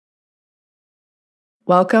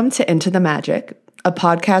Welcome to Into the Magic, a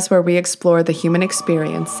podcast where we explore the human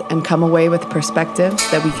experience and come away with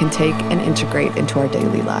perspectives that we can take and integrate into our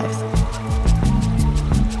daily lives.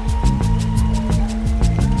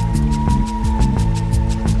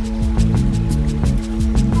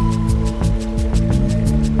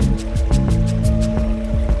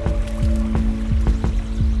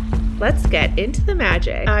 Let's get into the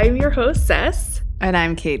magic. I'm your host, Cess. And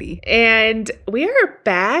I'm Katie. And we are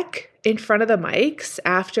back in front of the mics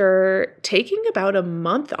after taking about a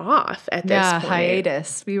month off at this point.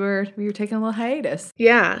 Hiatus. We were taking a little hiatus.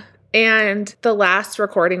 Yeah. And the last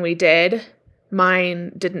recording we did,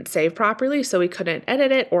 mine didn't save properly, so we couldn't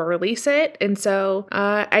edit it or release it. And so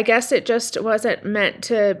I guess it just wasn't meant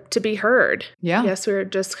to be heard. Yeah. Yes, we were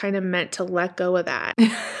just kind of meant to let go of that.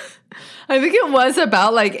 I think it was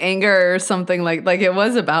about like anger or something like it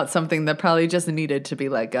was about something that probably just needed to be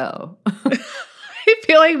let go. I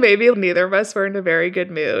feel like maybe neither of us were in a very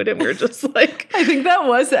good mood and we're just like... I think that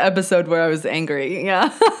was the episode where I was angry,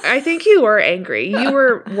 yeah. I think you were angry. You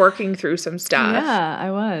were working through some stuff. Yeah,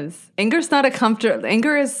 I was. Anger is not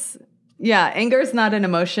an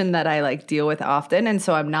emotion that I like deal with often, and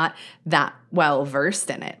so I'm not that well versed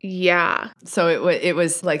in it. Yeah. So it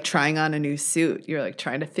was like trying on a new suit. You're like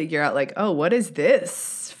trying to figure out like, oh, what is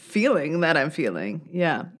this feeling that I'm feeling?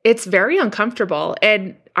 Yeah. It's very uncomfortable.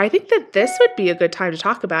 And I think that this would be a good time to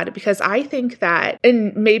talk about it because I think that,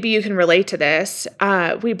 and maybe you can relate to this,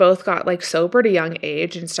 we both got like sober at a young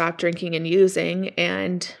age and stopped drinking and using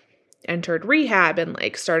and entered rehab and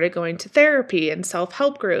like started going to therapy and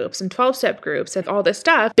self-help groups and 12-step groups and all this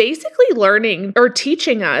stuff, basically learning or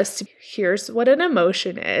teaching us, here's what an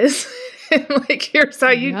emotion is. And like, here's how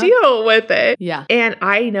you deal with it. Yeah. And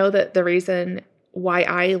I know that the reason why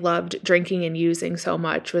I loved drinking and using so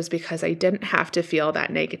much was because I didn't have to feel that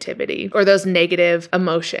negativity or those negative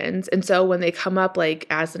emotions. And so when they come up like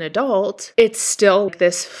as an adult, it's still like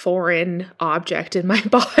this foreign object in my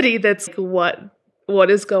body that's like,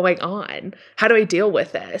 what is going on? How do I deal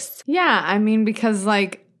with this? Yeah, I mean, because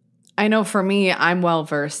like, I know for me, I'm well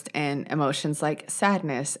versed in emotions like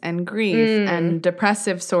sadness and grief and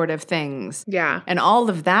depressive sort of things. Yeah. And all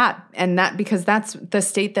of that. And that because that's the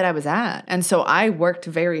state that I was at. And so I worked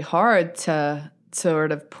very hard to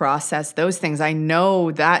sort of process those things. I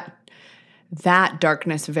know that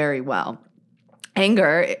darkness very well.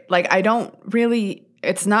 Anger, like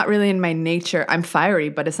it's not really in my nature. I'm fiery,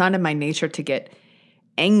 but it's not in my nature to get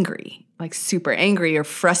angry, like super angry or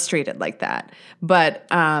frustrated like that. But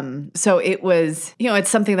so it was, it's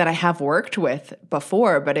something that I have worked with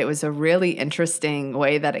before, but it was a really interesting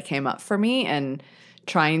way that it came up for me and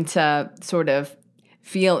trying to sort of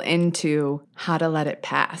feel into how to let it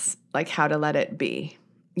pass, like how to let it be,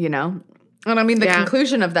 And I mean, the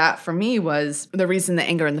conclusion of that for me was the reason the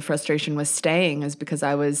anger and the frustration was staying is because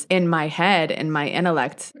I was in my head and my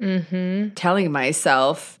intellect telling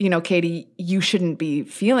myself, Katie, you shouldn't be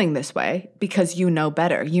feeling this way because you know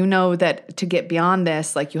better. You know that to get beyond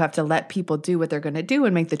this, like you have to let people do what they're going to do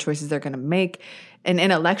and make the choices they're going to make. And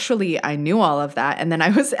intellectually, I knew all of that. And then I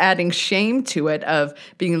was adding shame to it of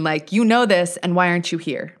being like, you know this, and why aren't you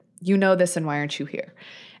here? You know this, and why aren't you here?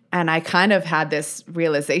 And I kind of had this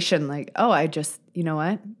realization like, oh, you know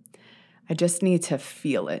what? I just need to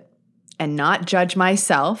feel it and not judge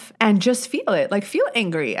myself and just feel it. Like feel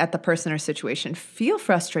angry at the person or situation, feel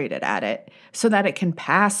frustrated at it so that it can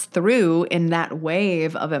pass through in that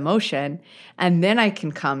wave of emotion. And then I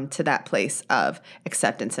can come to that place of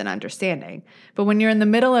acceptance and understanding. But when you're in the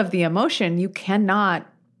middle of the emotion, you cannot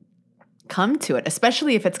come to it,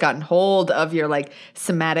 especially if it's gotten hold of your like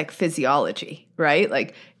somatic physiology, right?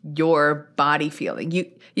 Like your body feeling.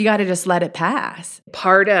 You got to just let it pass.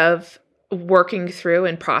 Part of working through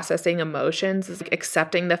and processing emotions is like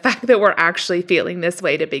accepting the fact that we're actually feeling this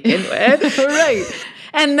way to begin with. Right.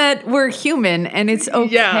 And that we're human and it's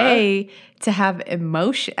okay to have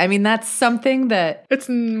emotion. I mean, that's something that... It's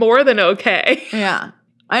more than okay. Yeah.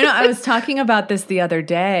 I know. I was talking about this the other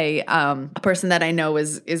day. A person that I know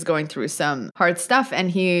is going through some hard stuff, and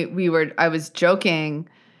I was joking.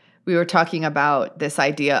 We were talking about this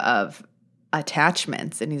idea of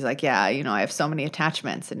attachments, and he's like, "Yeah, I have so many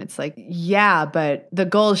attachments," and it's like, "Yeah, but the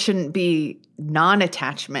goal shouldn't be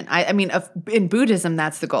non-attachment." I mean, in Buddhism,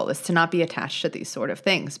 that's the goal, is to not be attached to these sort of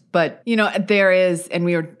things. But there is, and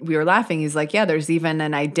we were laughing. He's like, "Yeah, there's even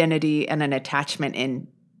an identity and an attachment in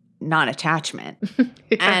non-attachment."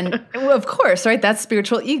 And well, of course, right? That's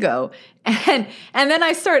spiritual ego. And then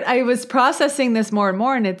I was processing this more and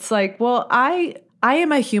more, and it's like, well, I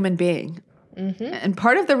am a human being. And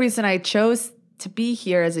part of the reason I chose to be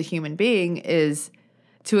here as a human being is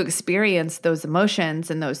to experience those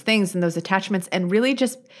emotions and those things and those attachments and really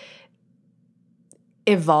just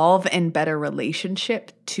evolve in better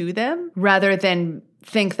relationship to them rather than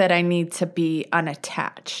think that I need to be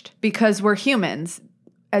unattached, because we're humans.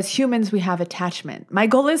 As humans, we have attachment. My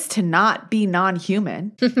goal is to not be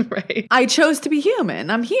non-human. Right. I chose to be human.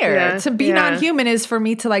 I'm here. Yeah, To be yeah. non-human is for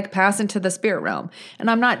me to like pass into the spirit realm. And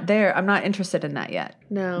I'm not there. I'm not interested in that yet.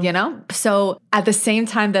 No. You know? So at the same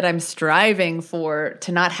time that I'm striving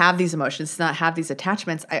to not have these emotions, to not have these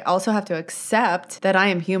attachments, I also have to accept that I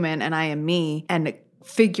am human and I am me and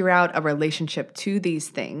figure out a relationship to these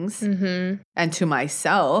things and to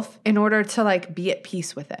myself in order to like be at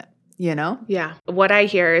peace with it. You know? Yeah. What I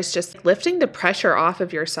hear is just lifting the pressure off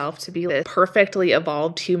of yourself to be a perfectly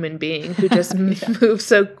evolved human being who just moves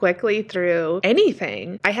so quickly through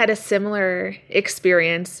anything. I had a similar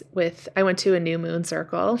experience I went to a new moon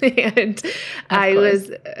circle and I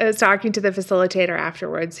was talking to the facilitator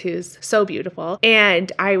afterwards, who's so beautiful.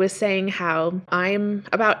 And I was saying how I'm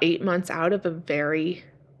about 8 months out of a very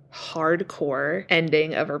hardcore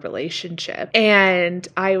ending of a relationship. And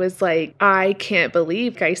I was like, I can't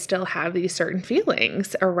believe I still have these certain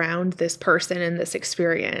feelings around this person and this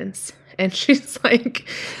experience. And she's like,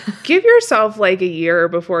 give yourself like a year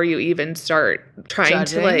before you even start trying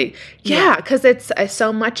to like, because it's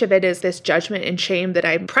so much of it is this judgment and shame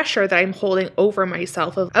pressure that I'm holding over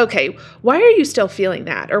myself of, okay, why are you still feeling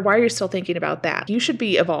that? Or why are you still thinking about that? You should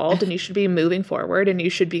be evolved and you should be moving forward and you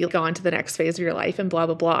should be gone to the next phase of your life and blah,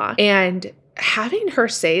 blah, blah. And having her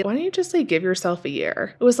say, why don't you just like give yourself a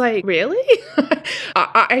year? It was like, really?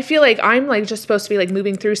 I feel like I'm like just supposed to be like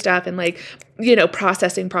moving through stuff and like, you know,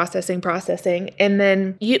 processing. And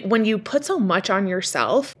then when you put so much on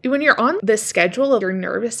yourself, when you're on this schedule of your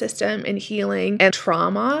nervous system and healing and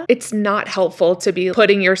trauma, it's not helpful to be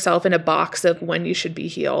putting yourself in a box of when you should be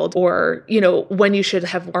healed or, you know, when you should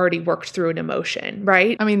have already worked through an emotion,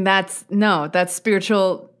 right? I mean, that's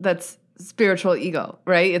spiritual ego,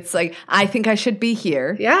 right? It's like, I think I should be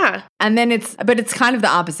here. Yeah. And then but it's kind of the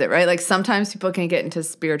opposite, right? Like sometimes people can get into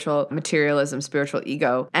spiritual materialism, spiritual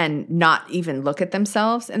ego, and not even look at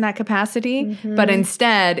themselves in that capacity. But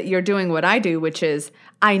instead, you're doing what I do, which is,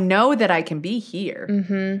 I know that I can be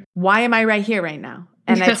here. Why am I right here right now?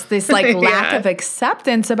 And it's this like lack of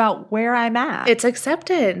acceptance about where I'm at. It's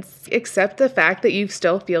acceptance. Accept the fact that you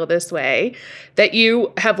still feel this way, that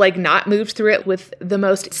you have like not moved through it with the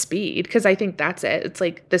most speed. Because I think that's it. It's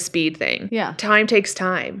like the speed thing. Yeah. Time takes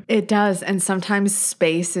time. It does. And sometimes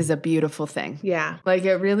space is a beautiful thing. Yeah. Like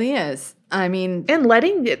it really is. I mean, and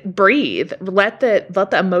letting it breathe. Let the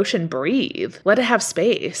emotion breathe. Let it have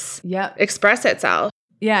space. Yep. Express itself.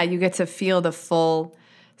 Yeah, you get to feel the full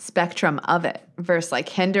spectrum of it versus like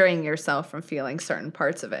hindering yourself from feeling certain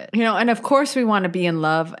parts of it. You know, and of course we want to be in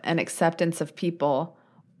love and acceptance of people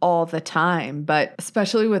all the time, but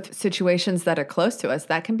especially with situations that are close to us,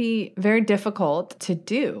 that can be very difficult to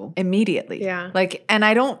do immediately. Yeah. Like, and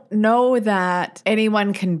I don't know that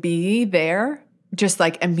anyone can be there, just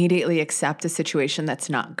like immediately accept a situation that's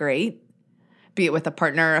not great, be it with a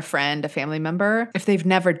partner, a friend, a family member, if they've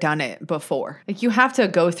never done it before. Like you have to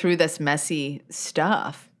go through this messy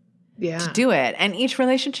stuff to do it. And each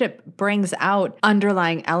relationship brings out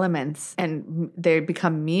underlying elements and they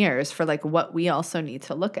become mirrors for like what we also need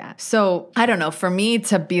to look at. So I don't know, for me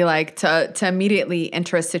to be like, to immediately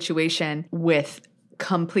enter a situation with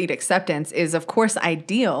complete acceptance is of course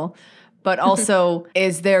ideal, but also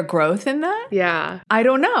is there growth in that? Yeah. I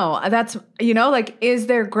don't know. That's, you know, like, is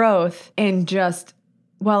there growth in just,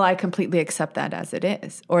 well, I completely accept that as it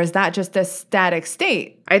is? Or is that just a static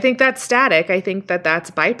state? I think that's static. I think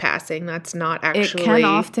that's bypassing. That's not actually. It can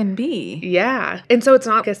often be. Yeah. And so it's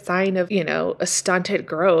not a sign of, you know, a stunted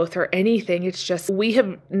growth or anything. It's just we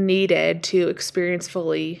have needed to experience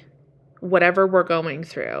fully whatever we're going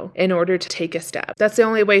through in order to take a step. That's the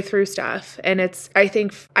only way through stuff. And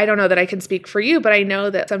I don't know that I can speak for you, but I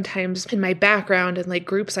know that sometimes in my background and like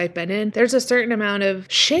groups I've been in, there's a certain amount of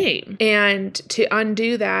shame. And to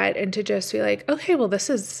undo that and to just be like, okay, well, this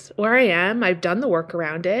is where I am. I've done the work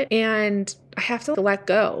around it. And I have to let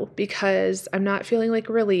go because I'm not feeling like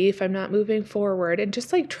relief. I'm not moving forward, and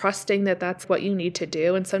just like trusting that that's what you need to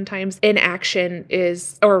do. And sometimes inaction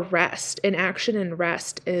and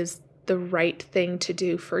rest is the right thing to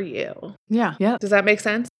do for you. Yeah. Yeah. Does that make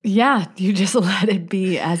sense? Yeah. You just let it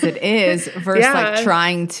be as it is versus like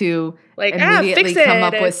trying to like immediately come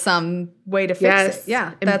up with some way to fix it.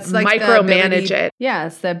 Yeah. That's like micromanage it. Yeah.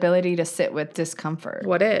 It's the ability to sit with discomfort.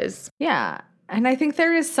 What is? Yeah. And I think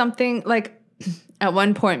there is something like at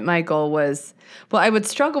one point my goal was, well, I would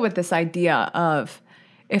struggle with this idea of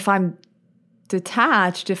if I'm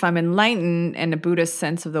detached, if I'm enlightened in a Buddhist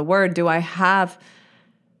sense of the word, how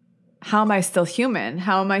am I still human?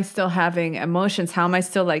 How am I still having emotions? How am I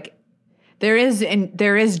still like, there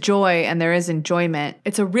is joy and there is enjoyment.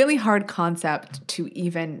 It's a really hard concept to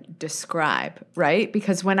even describe, right?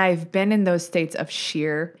 Because when I've been in those states of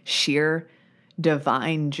sheer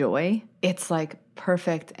divine joy, it's like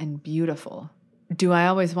perfect and beautiful. Do I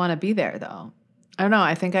always want to be there though? I don't know.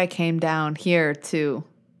 I think I came down here to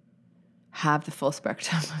have the full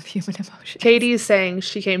spectrum of human emotions. Katie's saying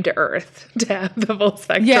she came to Earth to have the full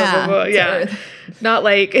spectrum. Earth. Not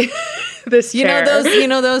like this chair.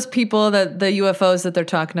 Those people that the UFOs that they're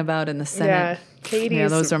talking about in the Senate. Yeah, Katie's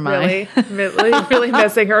those are mine. really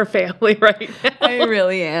missing her family right now. I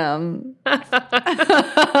really am.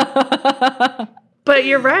 But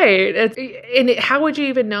you're right. How would you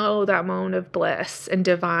even know that moment of bliss and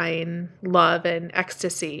divine love and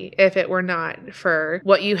ecstasy if it were not for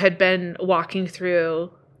what you had been walking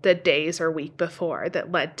through the days or week before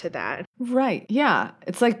that led to that? Right. Yeah.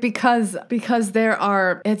 It's like because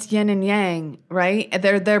it's yin and yang, right?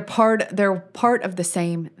 They're part of the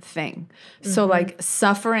same thing. So like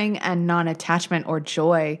suffering and non-attachment or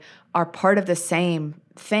joy are part of the same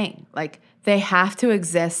thing. Like they have to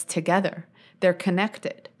exist together. They're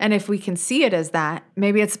connected. And if we can see it as that,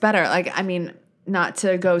 maybe it's better. Like, I mean, not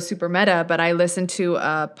to go super meta, but I listened to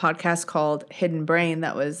a podcast called Hidden Brain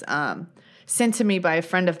that was sent to me by a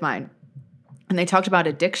friend of mine. And they talked about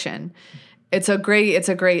addiction. It's a great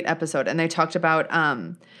episode. And they talked about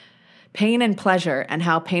pain and pleasure and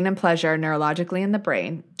how pain and pleasure neurologically in the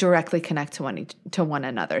brain directly connect to one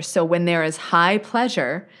another. So when there is high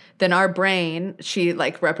pleasure, then our brain, she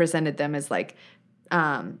like represented them as like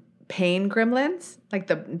pain gremlins, like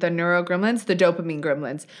the neurogremlins, the dopamine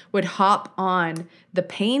gremlins, would hop on the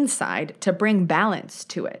pain side to bring balance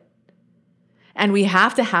to it. And we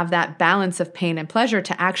have to have that balance of pain and pleasure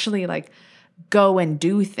to actually like go and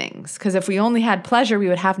do things. Because if we only had pleasure, we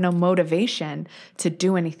would have no motivation to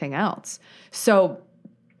do anything else. So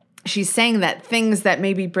she's saying that things that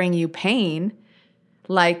maybe bring you pain,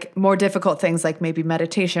 like more difficult things like maybe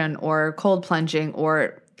meditation or cold plunging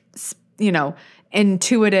or,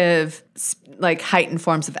 intuitive, like heightened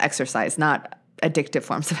forms of exercise, not addictive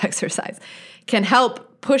forms of exercise, can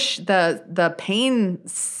help push the pain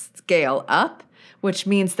scale up, which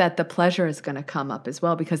means that the pleasure is going to come up as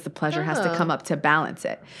well because the pleasure has to come up to balance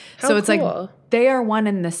it. So it's like they are one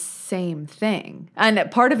and the same thing.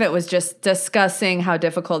 And part of it was just discussing how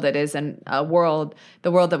difficult it is in the world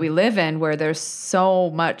that we live in where there's so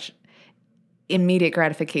much immediate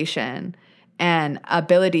gratification and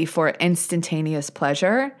ability for instantaneous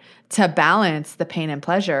pleasure to balance the pain and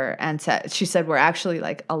pleasure. And she said, we're actually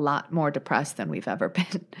like a lot more depressed than we've ever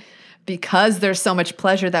been because there's so much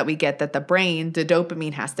pleasure that we get that the brain, the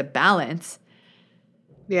dopamine has to balance.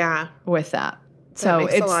 Yeah. With that. So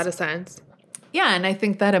makes a lot of sense. Yeah. And I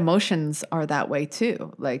think that emotions are that way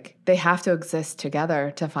too. Like they have to exist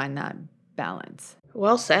together to find that balance.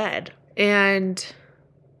 Well said. And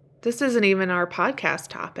this isn't even our podcast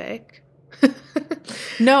topic.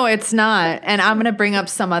 No, it's not. And I'm going to bring up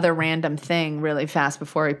some other random thing really fast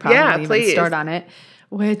before we probably even start on it,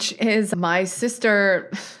 which is my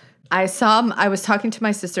sister. I was talking to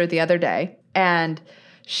my sister the other day, and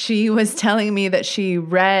she was telling me that she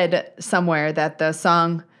read somewhere that the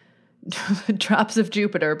song Drops of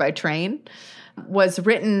Jupiter by Train was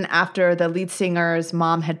written after the lead singer's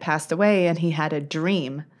mom had passed away, and he had a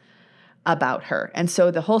dream about her. And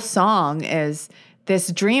so the whole song is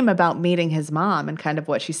this dream about meeting his mom and kind of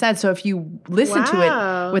what she said. So if you listen to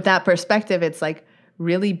it with that perspective, it's like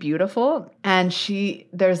really beautiful. And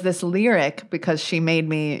there's this lyric because she made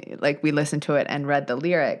me, like we listened to it and read the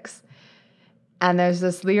lyrics. And there's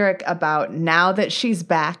this lyric about now that she's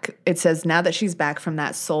back. It says, now that she's back from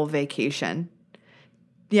that soul vacation.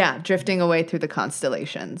 Yeah, drifting away through the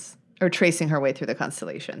constellations. Or tracing her way through the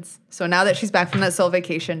constellations. So now that she's back from that soul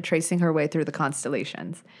vacation, tracing her way through the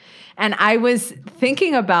constellations. And I was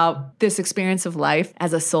thinking about this experience of life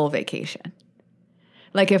as a soul vacation.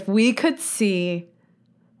 Like if we could see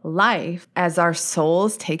life as our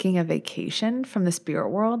souls taking a vacation from the spirit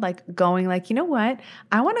world, like going like, you know what?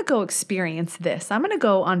 I want to go experience this. I'm going to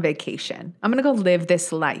go on vacation. I'm going to go live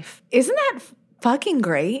this life. Isn't that fucking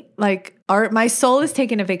great? Like my soul is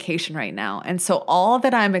taking a vacation right now. And so all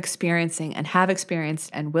that I'm experiencing and have experienced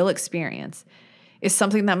and will experience is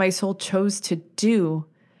something that my soul chose to do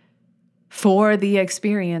for the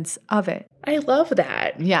experience of it. I love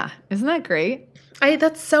that. Yeah. Isn't that great?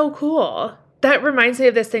 That's so cool. That reminds me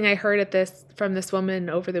of this thing I heard from this woman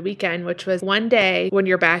over the weekend, which was one day when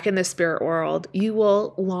you're back in the spirit world, you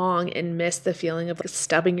will long and miss the feeling of like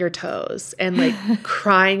stubbing your toes and like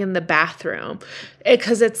crying in the bathroom,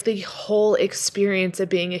 because it's the whole experience of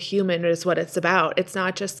being a human is what it's about. It's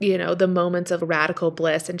not just, the moments of radical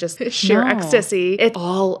bliss and just sheer ecstasy. It's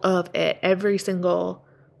all of it. Every single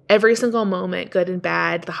moment, good and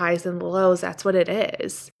bad, the highs and the lows, that's what it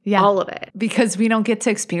is. Yeah. All of it. Because we don't get to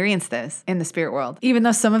experience this in the spirit world, even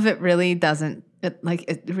though some of it really doesn't, it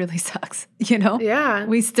really sucks, Yeah.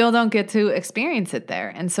 We still don't get to experience it there.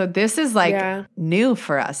 And so this is new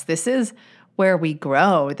for us. This is where we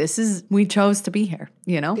grow. We chose to be here,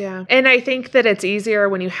 Yeah. And I think that it's easier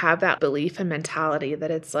when you have that belief and mentality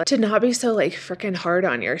that it's like to not be so like freaking hard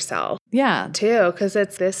on yourself. Yeah. Too. Because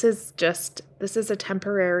this is a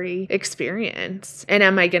temporary experience. And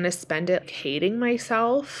am I going to spend it hating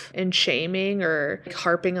myself and shaming or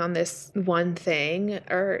harping on this one thing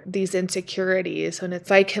or these insecurities? And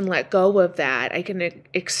if I can let go of that, I can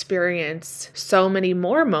experience so many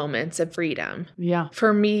more moments of freedom. Yeah.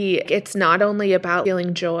 For me, it's not only about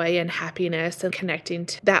feeling joy and happiness and connecting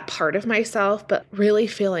to that part of myself, but really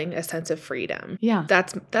feeling a sense of freedom. Yeah.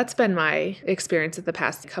 That's been my experience of the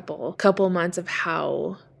past couple months of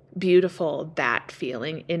how beautiful that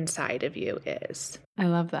feeling inside of you is. I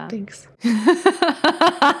love that. Thanks.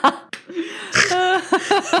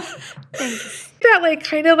 Thanks. That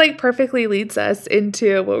kind of perfectly leads us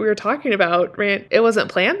into what we were talking about. It wasn't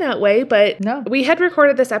planned that way, but no. We had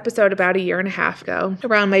recorded this episode about 1.5 years ago,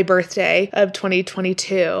 around my birthday of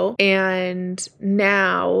 2022. And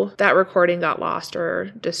now that recording got lost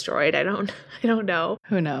or destroyed. I don't know.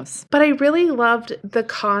 Who knows? But I really loved the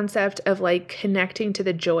concept of connecting to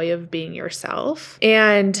the joy of being yourself.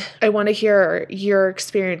 And I want to hear your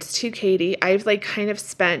experience too, Katie. I've kind of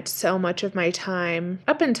spent so much of my time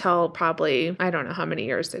up until probably, I don't know how many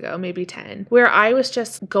years ago, maybe 10, where I was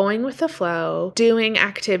just going with the flow, doing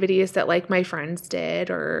activities that my friends did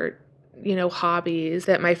or hobbies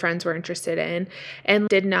that my friends were interested in, and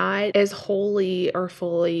did not as wholly or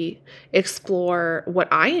fully explore what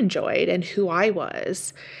I enjoyed and who I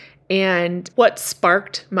was and what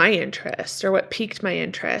sparked my interest or what piqued my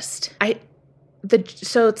interest.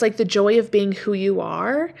 So it's the joy of being who you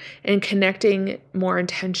are and connecting more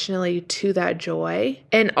intentionally to that joy,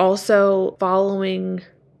 and also following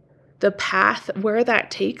the path where that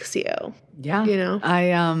takes you. Yeah.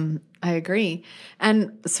 I agree.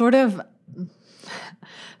 And sort of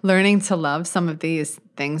learning to love some of these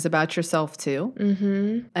things about yourself too,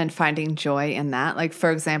 and finding joy in that. For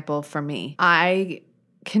example, for me, I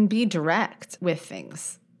can be direct with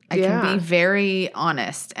things. I can be very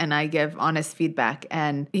honest, and I give honest feedback.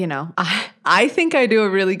 And, I think I do a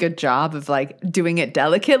really good job of doing it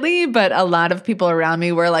delicately, but a lot of people around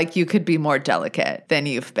me were you could be more delicate than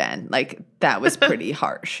you've been. That was pretty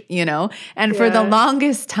harsh, And for the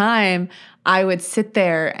longest time, I would sit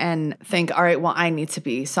there and think, all right, well, I need to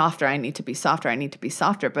be softer. I need to be softer. I need to be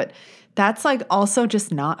softer. But that's also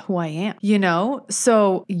just not who I am,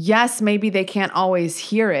 So yes, maybe they can't always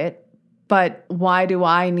hear it. But why do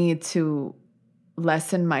I need to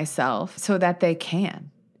lessen myself so that they can?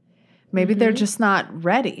 Maybe they're just not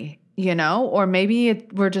ready, or maybe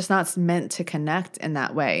we're just not meant to connect in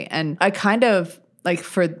that way. And I kind of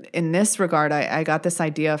in this regard, I got this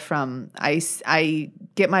idea from, I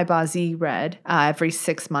get my Bazi read every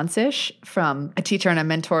 6 months-ish from a teacher and a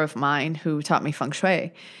mentor of mine who taught me feng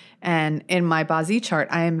shui. And in my Bazi chart,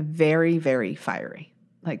 I am very, very fiery,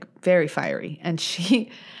 very fiery. And she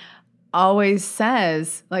always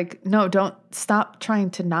says, no, don't stop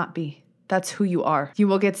trying to not be. That's who you are. You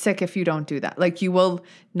will get sick if you don't do that. You will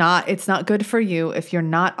not, it's not good for you if you're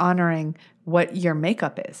not honoring what your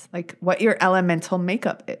makeup is, what your elemental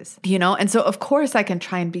makeup is, And so of course I can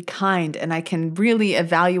try and be kind, and I can really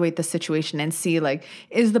evaluate the situation and see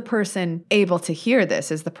is the person able to hear this?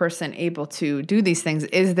 Is the person able to do these things?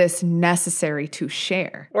 Is this necessary to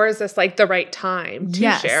share? Or is this the right time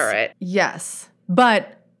to share it? Yes.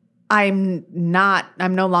 But I'm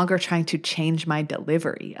no longer trying to change my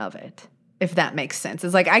delivery of it, if that makes sense.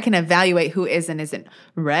 It's I can evaluate who is and isn't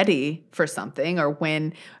ready for something or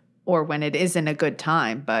when it isn't a good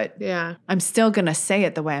time, but I'm still going to say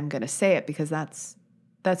it the way I'm going to say it because that's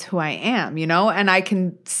who I am, And I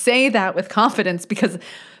can say that with confidence because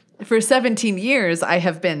for 17 years I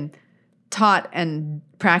have been taught and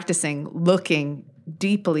practicing looking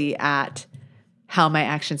deeply at how my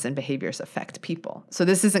actions and behaviors affect people. So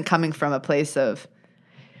this isn't coming from a place of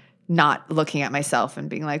not looking at myself and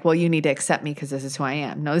being well, you need to accept me because this is who I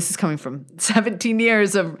am. No, this is coming from 17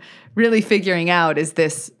 years of really figuring out, is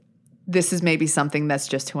this this is maybe something that's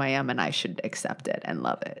just who I am and I should accept it and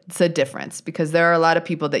love it. It's a difference because there are a lot of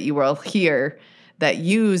people that you will hear that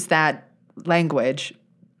use that language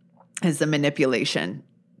as a manipulation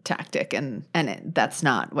tactic, and that's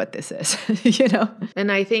not what this is, you know?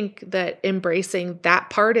 And I think that embracing that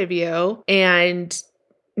part of you, and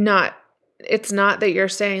it's not that you're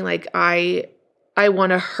saying like, I want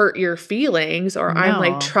to hurt your feelings, or I'm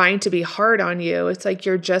like trying to be hard on you. It's like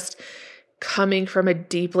you're just coming from a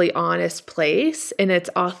deeply honest place, and it's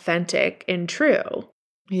authentic and true.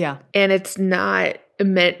 Yeah. And it's not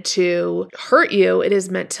meant to hurt you. It is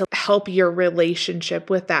meant to help your relationship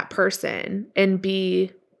with that person and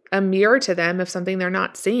be a mirror to them of something they're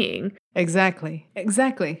not seeing. Exactly.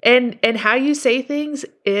 And how you say things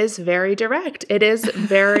is very direct. It is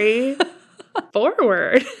very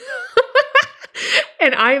forward.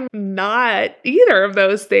 And I'm not either of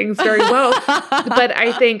those things very well. But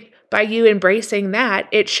I think by you embracing that,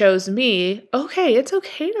 it shows me, okay, it's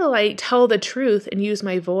okay to like tell the truth and use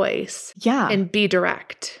my voice. Yeah. And be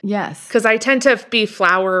direct. Yes. Because I tend to be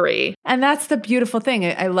flowery. And that's the beautiful thing.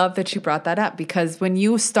 I love that you brought that up, because when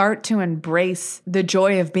you start to embrace the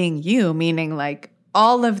joy of being you, meaning like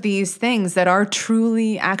all of these things that are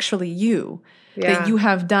truly actually you, that you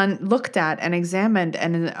have looked at and examined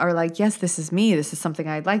and are like, yes, this is me. This is something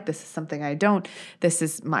I like. This is something I don't. This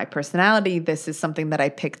is my personality. This is something that I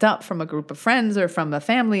picked up from a group of friends or from a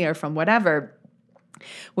family or from whatever.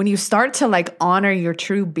 When you start to like honor your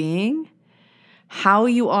true being, how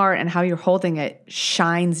you are and how you're holding it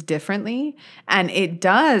shines differently. And it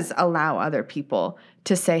does allow other people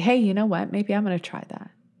to say, hey, you know what? Maybe I'm going to try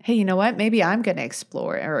that. Hey, you know what? Maybe I'm going to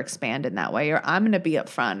explore or expand in that way, or I'm going to be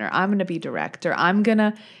upfront, or I'm going to be direct, or I'm going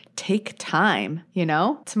to take time, you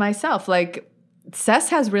know, to myself. Like, Cess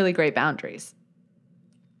has really great boundaries.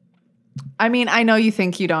 I mean, I know you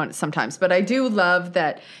think you don't sometimes, but I do love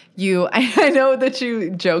that I know that you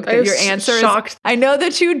joke that your answer is, I know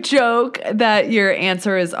that you joke that your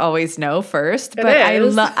answer is always no first, but I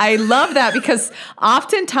love that, because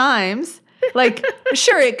oftentimes, like,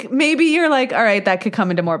 sure, maybe you're like, all right, that could come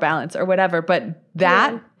into more balance or whatever. But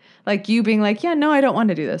that, like you being like, yeah, no, I don't want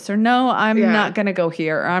to do this, or no, I'm not going to go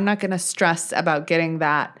here, or I'm not going to stress about getting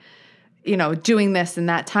that, you know, doing this in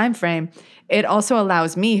that time frame. It also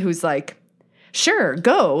allows me, who's like, sure,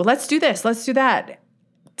 go, let's do this, let's do that,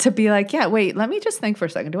 to be like, yeah, wait, let me just think for a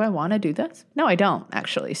second. Do I want to do this? No, I don't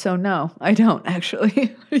actually. So no, I don't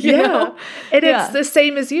actually. you know? And it's the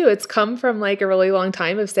same as you. It's come from like a really long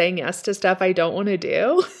time of saying yes to stuff I don't want to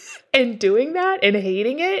do and doing that and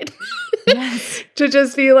hating it to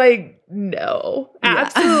just be like, no,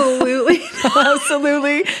 absolutely.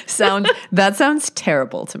 Absolutely. That sounds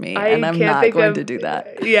terrible to me. And I'm not going to do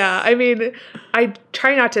that. Yeah. I mean, I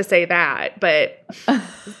try not to say that, but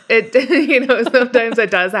it, you know, sometimes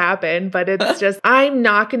it does happen, but it's just, I'm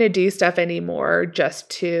not going to do stuff anymore just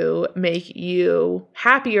to make you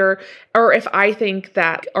happier. Or if I think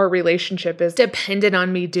that our relationship is dependent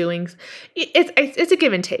on me doing, it's a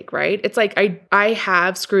give and take, right? It's like, I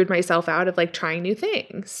have screwed myself out of like trying new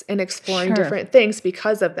things and exploring different things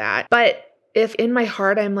because of that. But if in my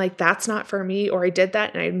heart, I'm like, that's not for me, or I did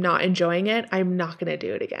that and I'm not enjoying it, I'm not going to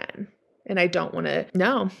do it again. And I don't want to.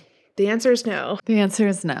 No. The answer is no. The answer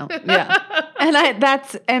is no. Yeah. And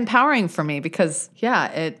that's empowering for me, because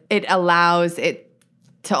it allows it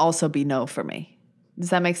to also be no for me. Does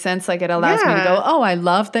that make sense? Like, it allows me to go, oh, I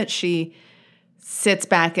love that she sits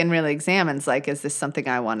back and really examines, like, is this something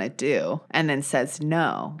I want to do? And then says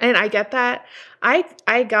no. And I get that.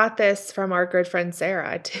 I got this from our good friend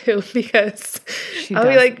Sarah too, because I'll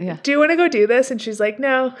be like, do you want to go do this? And she's like,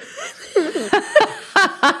 no.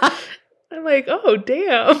 I'm like, oh,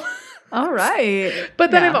 damn. All right.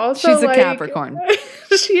 But then I'm also she's a Capricorn.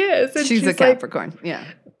 She is. And she's a Capricorn. Yeah.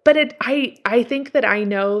 But I think that I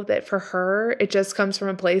know that for her, it just comes from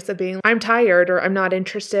a place of being, I'm tired, or I'm not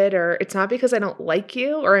interested, or it's not because I don't like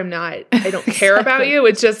you, or I don't care about you.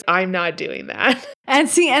 It's just, I'm not doing that. And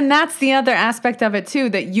that's the other aspect of it too,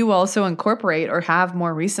 that you also incorporate or have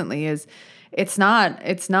more recently, is it's not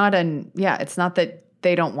that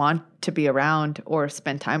they don't want to be around or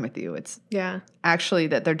spend time with you. It's actually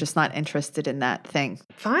that they're just not interested in that thing.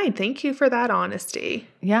 Fine. Thank you for that honesty.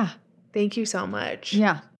 Yeah. Thank you so much.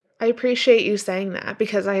 Yeah. I appreciate you saying that,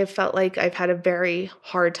 because I have felt like I've had a very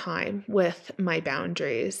hard time with my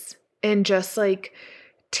boundaries and just like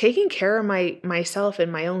taking care of myself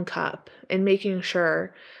in my own cup and making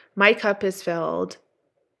sure my cup is filled.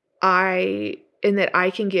 And that I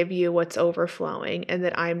can give you what's overflowing, and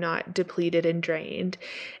that I'm not depleted and drained.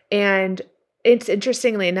 And It's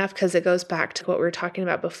interestingly enough, because it goes back to what we were talking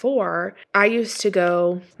about before. I used to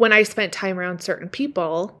go, when I spent time around certain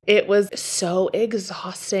people, it was so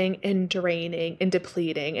exhausting and draining and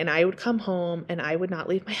depleting. And I would come home and I would not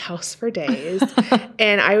leave my house for days.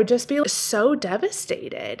 And I would just be so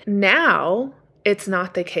devastated. Now, it's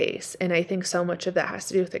not the case. And I think so much of that has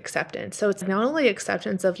to do with acceptance. So it's not only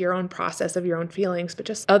acceptance of your own process, of your own feelings, but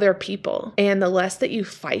just other people. And the less that you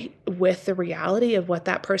fight with the reality of what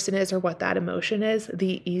that person is or what that emotion is,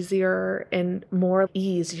 the easier and more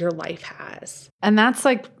ease your life has. And that's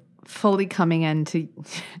like fully coming into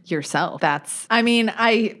yourself.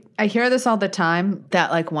 I hear this all the time that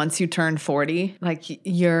like once you turn 40, like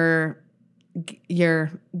your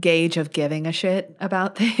gauge of giving a shit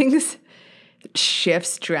about things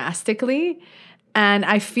shifts drastically. And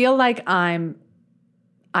I feel like I'm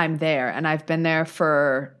there, and I've been there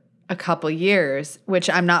for a couple years, which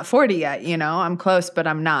I'm not 40 yet, I'm close, but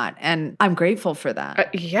I'm not. And I'm grateful for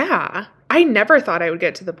that. Yeah. I never thought I would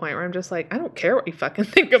get to the point where I'm just like, I don't care what you fucking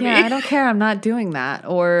think of me. I don't care. I'm not doing that.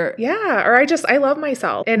 Or I love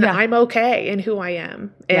myself, and I'm okay in who I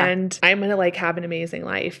am, and Yeah. I'm going to like have an amazing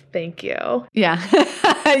life. Thank you. Yeah.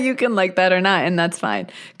 You can like that or not, and that's fine.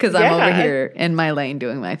 Because I'm over here in my lane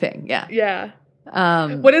doing my thing. Yeah. Yeah.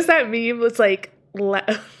 What does that meme? It's like,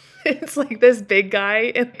 it's like this big guy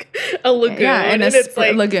in a lagoon. Yeah, and it's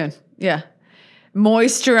like lagoon. Yeah.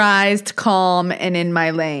 Moisturized, calm, and in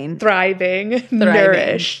my lane. Thriving.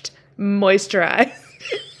 Nourished, moisturized.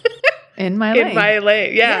 In my lane. In my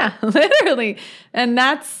lane. Yeah. Literally. And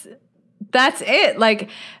that's it. Like,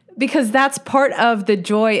 because that's part of the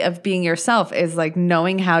joy of being yourself, is like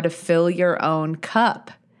knowing how to fill your own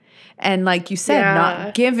cup. And like you said,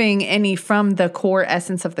 not giving any from the core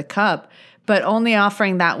essence of the cup, but only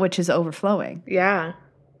offering that which is overflowing. Yeah.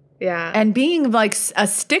 Yeah. And being like a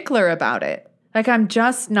stickler about it. Like I'm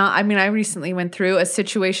just not, I recently went through a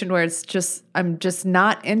situation where I'm just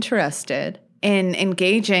not interested in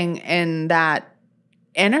engaging in that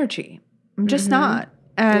energy. I'm just not.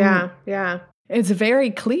 And yeah. It's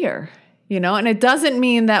very clear, and it doesn't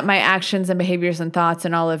mean that my actions and behaviors and thoughts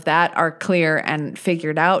and all of that are clear and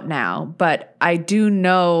figured out now, but I do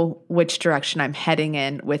know which direction I'm heading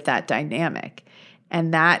in with that dynamic.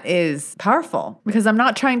 And that is powerful, because I'm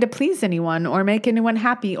not trying to please anyone or make anyone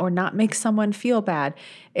happy or not make someone feel bad.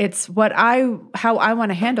 It's how I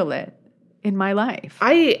want to handle it in my life.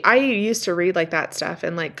 I used to read like that stuff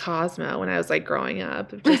in like Cosmo when I was like growing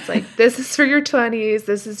up. Just like, this is for your 20s,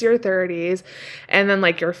 this is your 30s. And then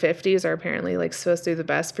like your 50s are apparently like supposed to be the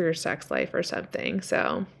best for your sex life or something.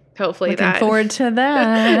 So hopefully looking forward to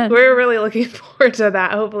that. We're really looking forward to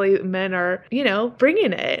that. Hopefully men are,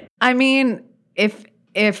 bringing it. I mean, if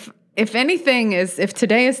anything is, if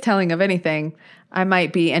today is telling of anything, I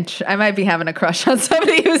might be having a crush on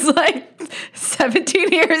somebody who's like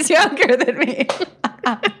 17 years younger than me.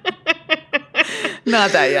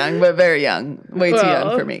 Not that young, but very young. Way too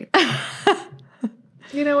young for me.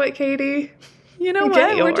 You know what, Katie? You know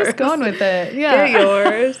what? We're just going with it. Yeah. Get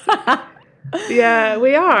yours. Yeah,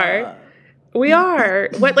 we are. We are.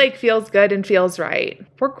 What like feels good and feels right.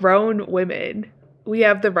 We're grown women. We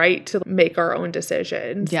have the right to make our own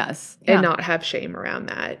decisions. Yes. And not have shame around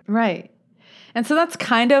that. Right. And so that's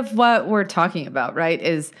kind of what we're talking about, right?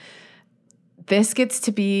 Is this gets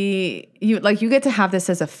to be, you get to have this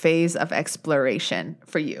as a phase of exploration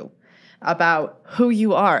for you about who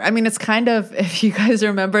you are. I mean, it's kind of, if you guys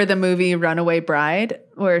remember the movie Runaway Bride,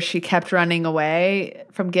 where she kept running away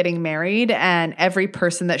from getting married, and every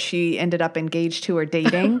person that she ended up engaged to or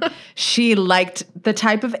dating, she liked the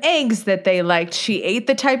type of eggs that they liked. She ate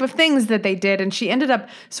the type of things that they did, and she ended up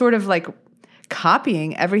sort of like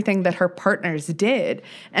copying everything that her partners did.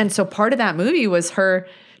 And so part of that movie was her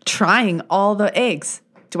trying all the eggs.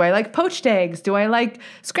 Do I like poached eggs? Do I like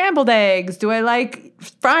scrambled eggs? Do I like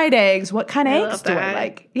fried eggs? What kind of eggs do I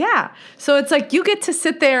like? Yeah. So it's like you get to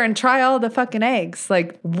sit there and try all the fucking eggs.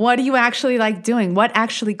 Like, what do you actually like doing? What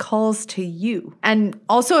actually calls to you? And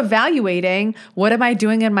also evaluating, what am I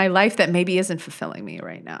doing in my life that maybe isn't fulfilling me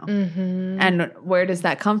right now? Mm-hmm. And where does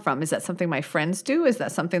that come from? Is that something my friends do? Is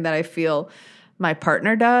that something that I feel my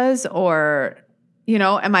partner does? Or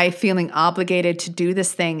am I feeling obligated to do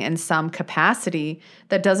this thing in some capacity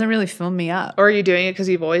that doesn't really fill me up? Or are you doing it because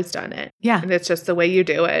you've always done it? Yeah. And it's just the way you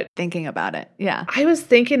do it. Thinking about it. Yeah. I was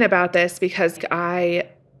thinking about this because I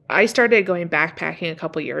started going backpacking a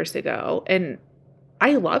couple years ago, and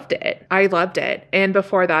I loved it. And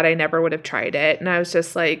before that, I never would have tried it. And I was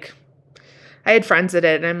just like, I had friends that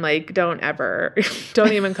did, and I'm like, don't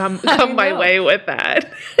even come my way with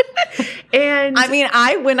that. And I mean,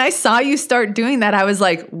 when I saw you start doing that, I was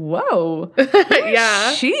like, whoa.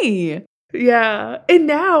 Yeah. She. Yeah. And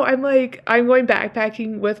now I'm going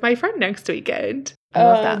backpacking with my friend next weekend. I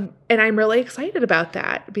love that. And I'm really excited about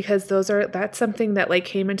that because that's something that like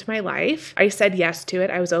came into my life. I said yes to it.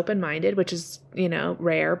 I was open-minded, which is,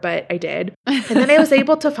 rare, but I did. And then I was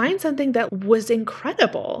able to find something that was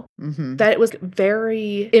incredible, that it was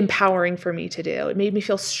very empowering for me to do. It made me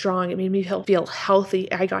feel strong. It made me feel healthy.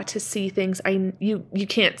 I got to see things you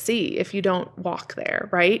can't see if you don't walk there,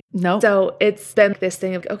 right? No. So it's been this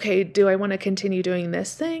thing of, okay, do I want to continue doing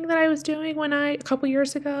this thing that I was doing a couple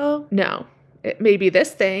years ago? No. It may be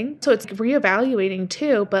this thing. So it's reevaluating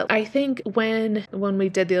too. But I think when we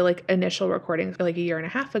did the like initial recording like a year and a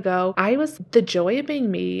half ago, the joy of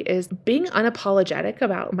being me is being unapologetic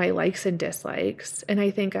about my likes and dislikes. And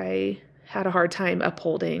I think I had a hard time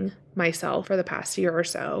upholding myself for the past year or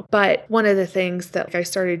so. But one of the things that I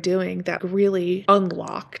started doing that really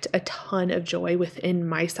unlocked a ton of joy within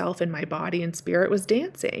myself and my body and spirit was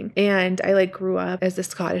dancing. And I grew up as a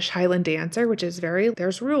Scottish Highland dancer, which is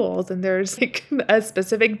there's rules and there's a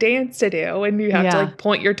specific dance to do. And you have to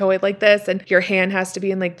point your toe like this and your hand has to be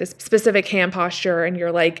in this specific hand posture. And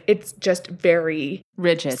you're it's just very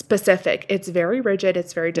rigid, specific. It's very rigid.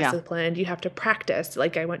 It's very disciplined. You have to practice. I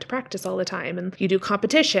went to practice all the time and you do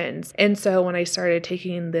competitions. And so when I started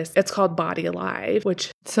taking this, it's called Body Alive,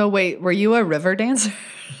 So wait, were you a river dancer?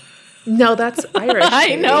 No, that's Irish.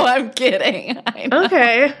 I know, I'm kidding.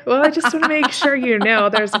 Okay. Well, I just want to make sure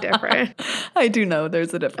there's a difference. I do know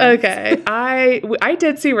there's a difference. Okay. I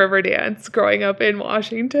did see river dance growing up in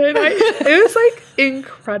Washington. It was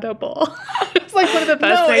incredible. It was one of the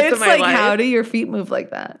best nights of my life. How do your feet move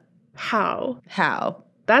like that? How?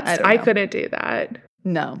 I couldn't do that.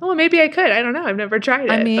 No. Well, maybe I could. I don't know. I've never tried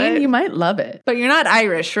it. You might love it. But you're not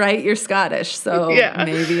Irish, right? You're Scottish. So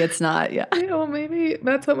maybe it's not. Yeah. Yeah, well, maybe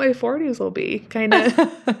that's what my 40s will be. Kind of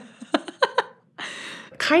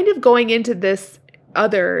going into this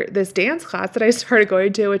dance class that I started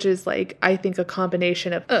going to, which is I think a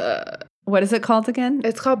combination of what is it called again?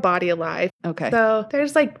 It's called Body Alive. Okay. So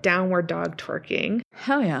there's downward dog twerking.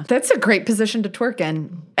 Hell yeah. That's a great position to twerk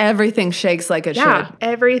in. Everything shakes like it should. Yeah,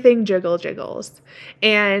 everything jiggles.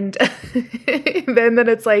 And then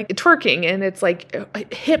it's twerking and it's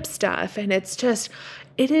hip stuff. And it's just,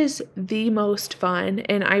 it is the most fun.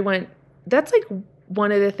 And that's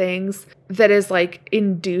one of the things that is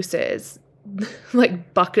induces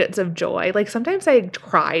buckets of joy. Sometimes I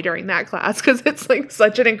cry during that class because it's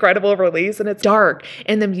such an incredible release and it's dark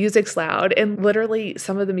and the music's loud and literally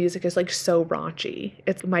some of the music is so raunchy.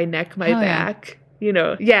 It's my neck, my back.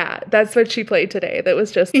 Yeah, that's what she played today. That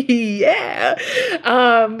was just, yeah.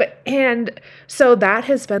 And so that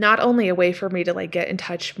has been not only a way for me to get in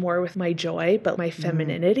touch more with my joy, but my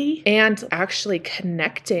femininity and actually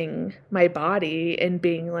connecting my body and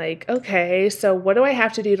being okay, so what do I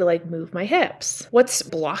have to do to move my hips? What's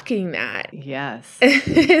blocking that? Yes.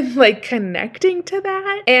 And connecting to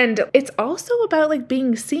that. And it's also about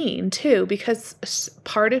being seen too, because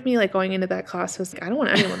part of me going into that class was I don't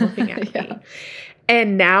want anyone looking at me.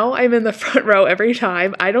 And now I'm in the front row every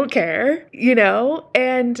time. I don't care,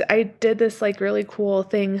 And I did this really cool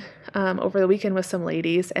thing over the weekend with some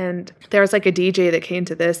ladies. And there was a DJ that came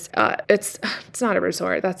to this. It's not a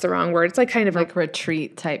resort. That's the wrong word. It's kind of a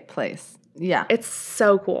retreat type place. Yeah. It's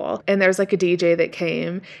so cool. And there's a DJ that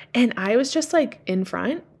came and I was just in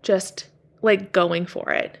front, just going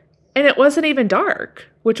for it. And it wasn't even dark,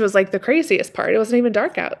 which was the craziest part. It wasn't even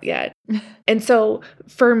dark out yet. And so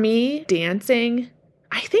for me, dancing,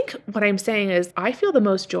 I think what I'm saying is I feel the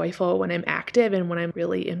most joyful when I'm active and when I'm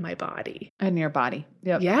really in my body. In your body.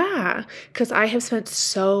 Yep. Yeah. Because I have spent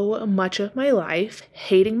so much of my life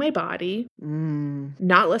hating my body,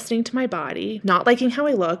 not listening to my body, not liking how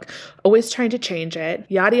I look, always trying to change it,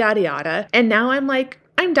 yada, yada, yada. And now I'm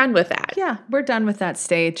I'm done with that. Yeah, we're done with that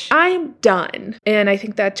stage. I'm done. And I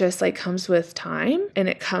think that just comes with time and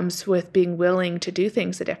it comes with being willing to do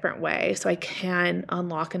things a different way so I can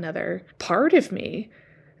unlock another part of me.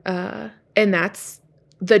 And that's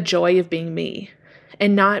the joy of being me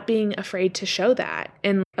and not being afraid to show that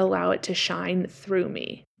and allow it to shine through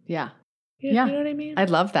me. Yeah. You know what I mean? I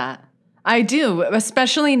love that. I do,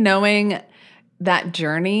 especially knowing that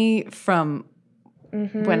journey from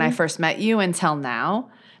when I first met you until now.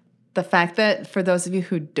 The fact that, for those of you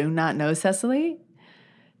who do not know Cecily,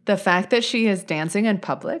 the fact that she is dancing in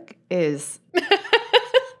public is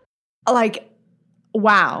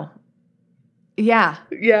wow. Yeah.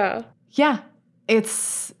 Yeah. Yeah.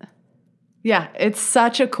 It's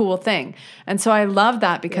such a cool thing. And so I love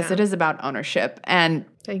that because it is about ownership. And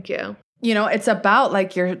thank you. You know, it's about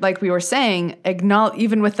like like we were saying, acknowledge,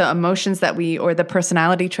 even with the emotions that or the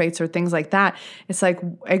personality traits or things like that, it's like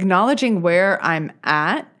acknowledging where I'm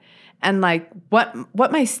at and like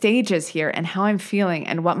what my stage is here and how I'm feeling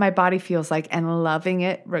and what my body feels like and loving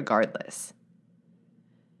it regardless.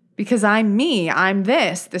 Because I'm me, I'm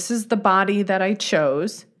this. This is the body that I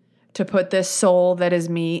chose to put this soul that is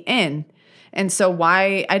me in. And so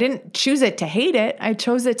why I didn't choose it to hate it. I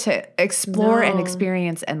chose it to explore and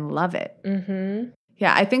experience and love it. Mm-hmm.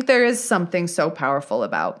 Yeah, I think there is something so powerful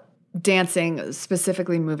about dancing,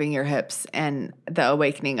 specifically moving your hips and the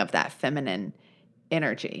awakening of that feminine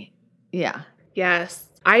energy. Yeah. Yes.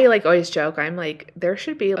 I like always joke. I'm like, there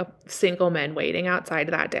should be a single men waiting outside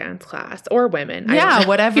of that dance class or women. Yeah,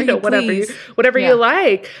 whatever whatever you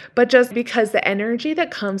like. But just because the energy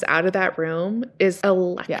that comes out of that room is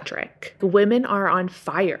electric. Yeah. Women are on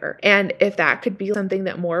fire. And if that could be something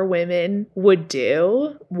that more women would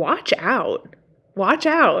do, watch out. Watch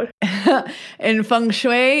out. In Feng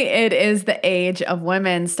Shui, it is the age of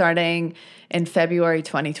women starting in February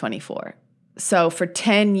 2024. So for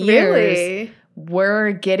 10 years, really?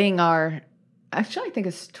 We're getting our, actually I think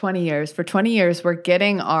it's 20 years. For 20 years, we're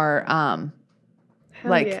getting our,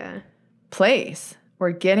 place.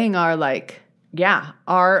 We're getting our,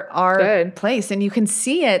 our place. And you can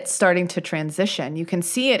see it starting to transition. You can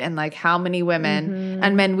see it in like how many women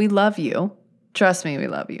and men, we love you. Trust me, we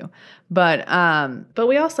love you. But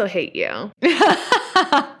we also hate you. Or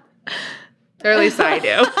at least I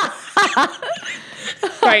do.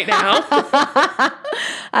 Right now.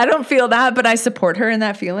 I don't feel that, but I support her in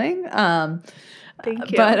that feeling.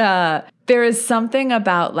 Thank you. But there is something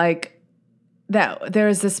about like that. There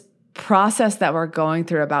is this process that we're going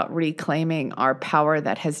through about reclaiming our power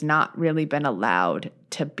that has not really been allowed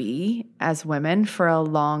to be as women for a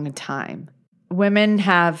long time. Women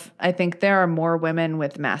have, I think there are more women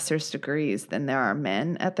with master's degrees than there are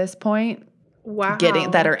men at this point. Wow.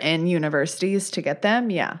 That are in universities to get them.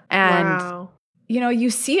 Yeah. And wow. You know, you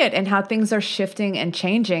see it in how things are shifting and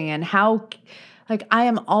changing and how, like, I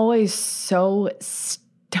am always so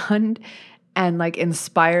stunned and, like,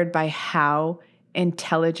 inspired by how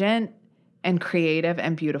intelligent and creative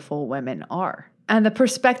and beautiful women are. And the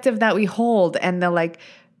perspective that we hold and the, like,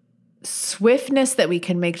 swiftness that we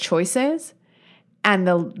can make choices and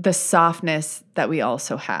the softness that we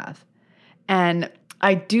also have. And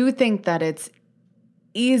I do think that it's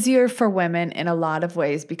easier for women in a lot of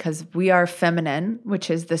ways because we are feminine, which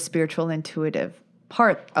is the spiritual intuitive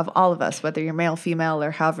part of all of us, whether you're male, female,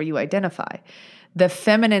 or however you identify. The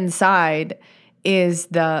feminine side is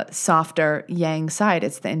the softer yang side.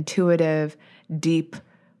 It's the intuitive, deep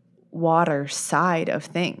water side of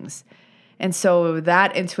things. And so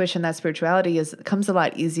that intuition, that spirituality comes a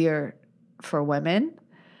lot easier for women.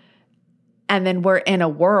 And then we're in a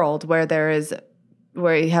world where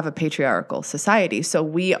you have a patriarchal society. So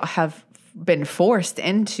we have been forced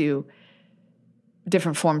into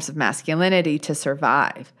different forms of masculinity to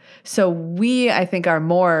survive. So we, I think, are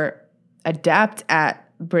more adept at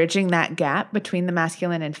bridging that gap between the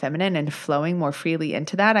masculine and feminine and flowing more freely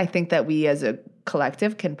into that. I think that we as a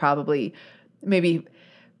collective can probably maybe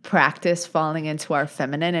practice falling into our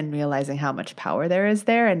feminine and realizing how much power there is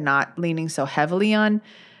there and not leaning so heavily on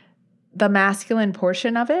the masculine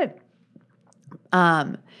portion of it.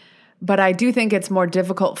 But I do think it's more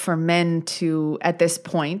difficult for men to, at this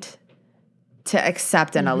point, to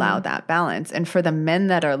accept and allow that balance. And for the men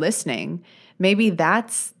that are listening, maybe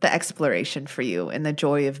that's the exploration for you and the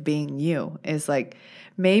joy of being you is like,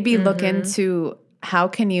 maybe look into how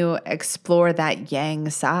can you explore that yang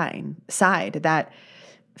side, that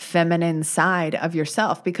feminine side of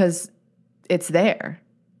yourself, because it's there.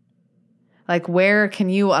 Like, where can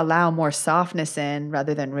you allow more softness in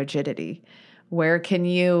rather than rigidity? Where can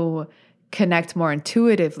you connect more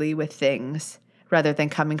intuitively with things rather than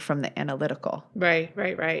coming from the analytical? Right.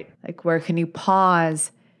 Like, where can you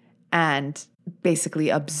pause and basically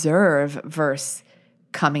observe versus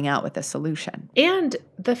coming out with a solution? And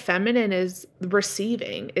the feminine is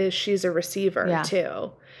receiving, she's a receiver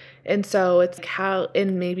too. And so it's how,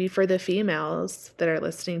 and maybe for the females that are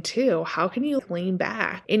listening too, how can you lean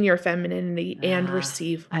back in your femininity and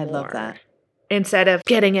receive more? I love that. Instead of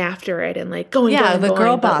getting after it and like going, the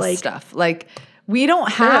girl boss stuff. Like, we don't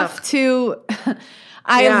have to.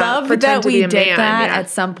 I love that we did that at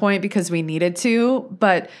some point because we needed to,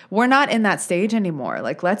 but we're not in that stage anymore.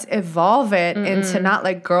 Like, let's evolve it into not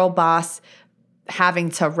like girl boss having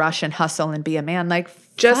to rush and hustle and be a man. Like,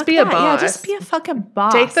 just be a boss. Yeah, just be a fucking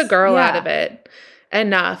boss. Take the girl out of it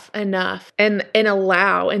enough, and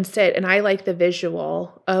allow and sit. And I like the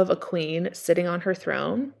visual of a queen sitting on her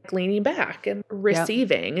throne, leaning back and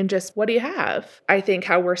receiving and just, what do you have? I think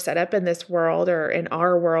how we're set up in this world, or in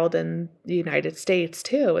our world in the United States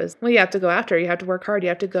too, is, well, you have to go after, you have to work hard, you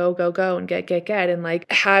have to go and get, and like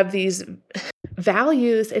have these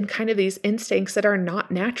values and kind of these instincts that are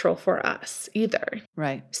not natural for us either.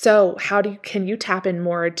 Right. So how can you tap in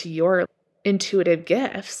more to your intuitive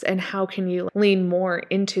gifts, and how can you lean more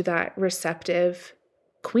into that receptive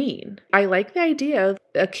queen? I like the idea of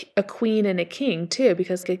a queen and a king too,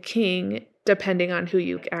 because a king, depending on who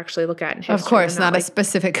you actually look at in history, of course, not like, a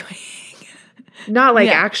specific queen. not like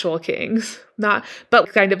actual kings,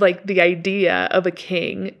 but kind of like the idea of a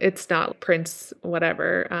king. It's not Prince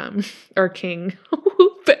whatever, or King.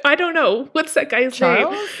 But I don't know. What's that guy's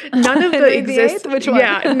Charles? name? None of the exist. Which one?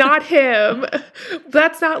 Yeah, not him.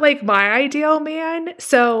 That's not like my ideal man.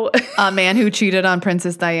 So a man who cheated on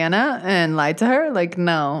Princess Diana and lied to her? Like,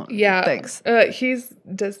 no. Yeah. Thanks. He's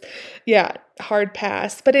just, hard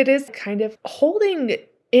pass. But it is kind of holding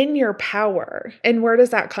in your power. And where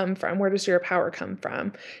does that come from? Where does your power come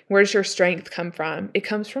from? Where does your strength come from? It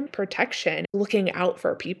comes from protection, looking out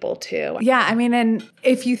for people too. Yeah, I mean, and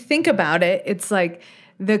if you think about it, it's like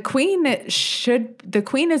the queen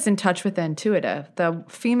is in touch with the intuitive. The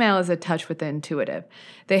female is in touch with the intuitive.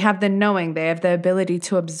 They have the knowing, they have the ability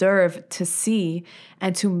to observe, to see,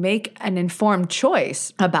 and to make an informed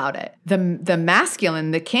choice about it. The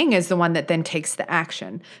masculine, the king, is the one that then takes the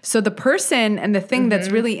action. So the person and the thing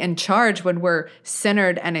that's really in charge when we're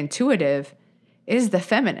centered and intuitive is the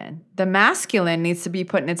feminine. The masculine needs to be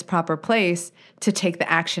put in its proper place to take the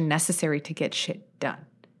action necessary to get shit done.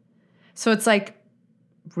 So it's like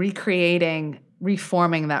reforming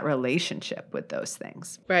that relationship with those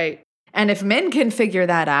things. Right. And if men can figure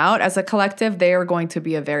that out as a collective, they are going to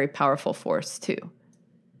be a very powerful force too.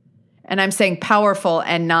 And I'm saying powerful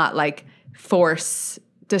and not like force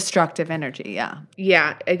destructive energy. Yeah.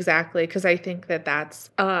 Yeah, exactly. Because I think that's,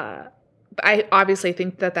 I obviously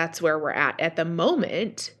think that's where we're at the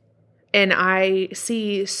moment. And I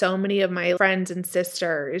see so many of my friends and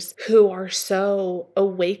sisters who are so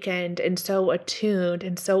awakened and so attuned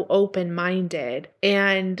and so open-minded.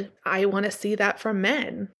 And I want to see that from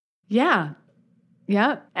men. Yeah.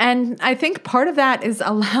 Yeah. And I think part of that is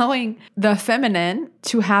allowing the feminine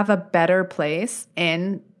to have a better place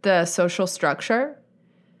in the social structure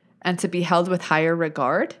and to be held with higher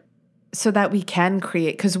regard so that we can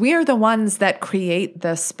create, because we are the ones that create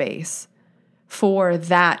the space for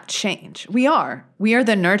that change. We are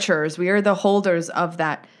the nurturers. We are the holders of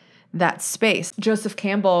that space. Joseph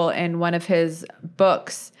Campbell, in one of his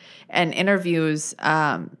books and interviews,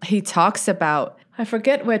 he talks about, I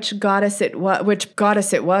forget which goddess it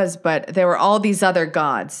was, but there were all these other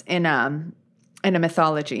gods in a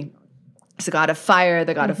mythology. It's the god of fire,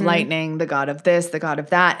 the god of lightning, the god of this, the god of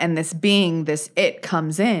that, and this being, this it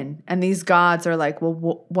comes in, and these gods are like,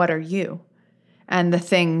 well, what are you? And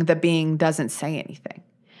the being doesn't say anything.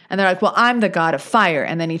 And they're like, well, I'm the god of fire.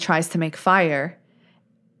 And then he tries to make fire,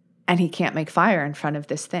 and he can't make fire in front of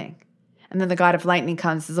this thing. And then the god of lightning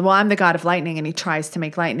comes and says, well, I'm the god of lightning. And he tries to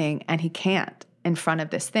make lightning, and he can't in front of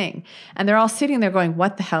this thing. And they're all sitting there going,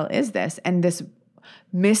 what the hell is this? And this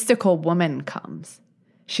mystical woman comes.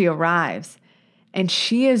 She arrives, and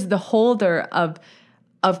she is the holder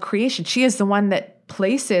of creation. She is the one that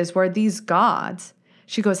places where these gods,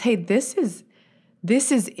 she goes, hey, this is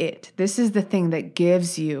it. This is the thing that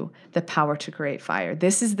gives you the power to create fire.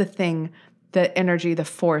 This is the thing, the energy, the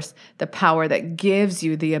force, the power that gives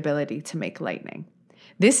you the ability to make lightning.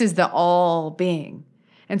 This is the all being.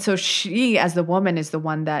 And so she, as the woman, is the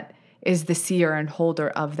one that is the seer and holder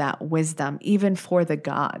of that wisdom, even for the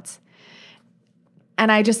gods.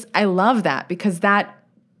 And I love that, because that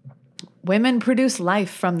women produce life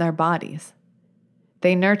from their bodies.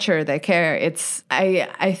 They nurture, they care.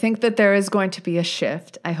 I think that there is going to be a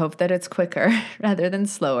shift. I hope that it's quicker rather than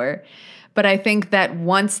slower. But I think that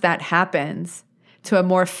once that happens to a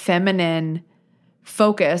more feminine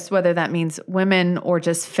focus, whether that means women or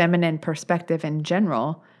just feminine perspective in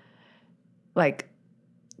general, like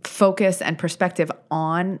focus and perspective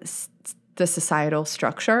on the societal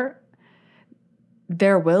structure,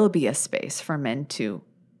 there will be a space for men to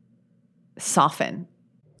soften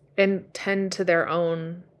and tend to their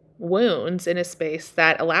own wounds in a space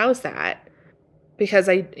that allows that. Because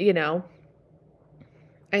I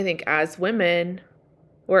think as women,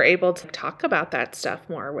 we're able to talk about that stuff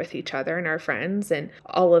more with each other and our friends and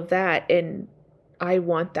all of that. And I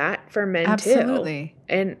want that for men Absolutely.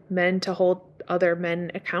 too. And men to hold other men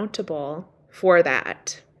accountable for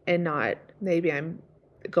that, and not, maybe I'm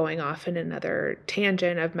going off in another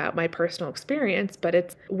tangent about my personal experience, but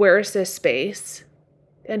it's where is this space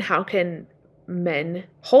and how can men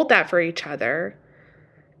hold that for each other?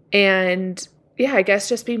 And yeah, I guess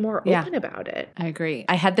just be more open about it. I agree.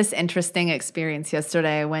 I had this interesting experience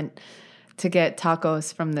yesterday. I went to get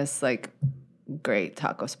tacos from this like great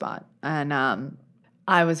taco spot. And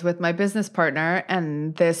I was with my business partner,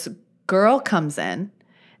 and this girl comes in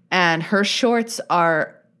and her shorts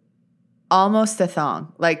are almost a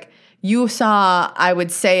thong. Like you saw, I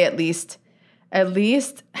would say at least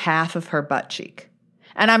half of her butt cheek.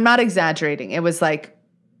 And I'm not exaggerating. It was like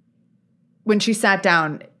when she sat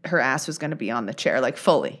down, her ass was going to be on the chair, like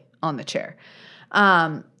fully on the chair.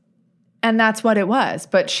 And that's what it was.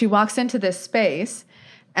 But she walks into this space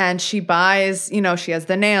and she buys, you know, she has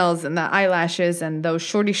the nails and the eyelashes and those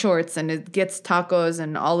shorty shorts, and it gets tacos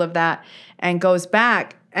and all of that, and goes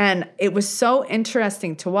back. And it was so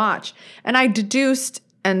interesting to watch. And I deduced,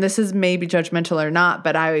 and this is maybe judgmental or not,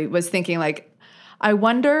 but I was thinking like, I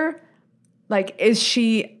wonder, like,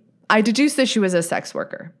 I deduced that she was a sex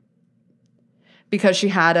worker because she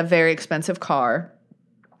had a very expensive car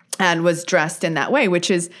and was dressed in that way, which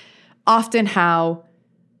is often how,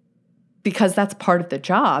 because that's part of the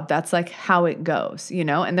job, that's like how it goes, you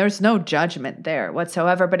know, and there's no judgment there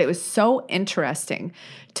whatsoever. But it was so interesting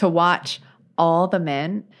to watch all the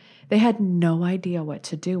men. They had no idea what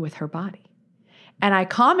to do with her body. And I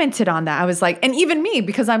commented on that. I was like, and even me,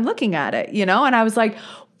 because I'm looking at it, you know, and I was like,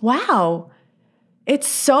 wow, it's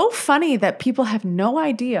so funny that people have no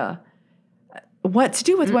idea what to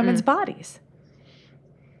do with women's bodies.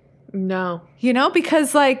 No. You know,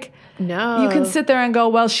 because like, no, you can sit there and go,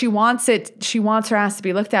 well, she wants it. She wants her ass to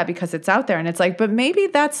be looked at because it's out there. And it's like, but maybe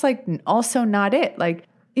that's like also not it. Like,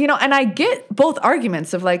 you know, and I get both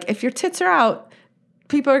arguments of like, if your tits are out,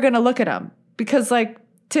 people are going to look at them because like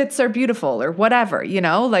tits are beautiful or whatever, you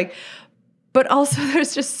know, like, but also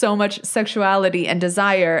there's just so much sexuality and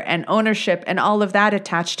desire and ownership and all of that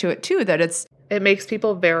attached to it too, that it makes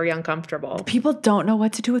people very uncomfortable. People don't know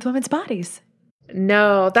what to do with women's bodies.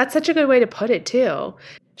 No, that's such a good way to put it too.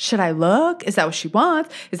 Should I look? Is that what she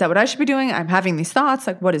wants? Is that what I should be doing? I'm having these thoughts.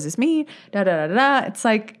 Like, what does this mean? Da, da, da, da. It's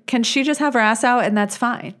like, can she just have her ass out and that's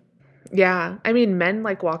fine? Yeah. I mean, men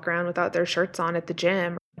like walk around without their shirts on at the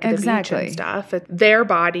gym. Exactly. The beach and stuff. Their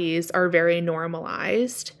bodies are very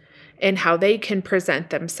normalized in how they can present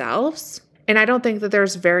themselves. And I don't think that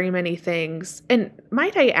there's very many things. And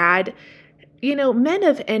might I add, you know, men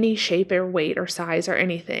of any shape or weight or size or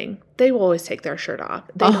anything, they will always take their shirt off.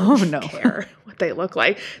 They don't care what they look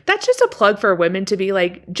like. That's just a plug for women to be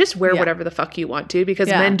like, just wear whatever the fuck you want to, because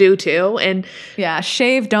men do too. And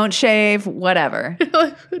shave, don't shave, whatever.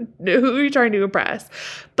 Who are you trying to impress?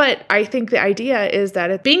 But I think the idea is that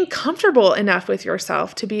it's being comfortable enough with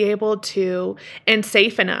yourself to be able to, and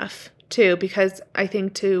safe enough too, because I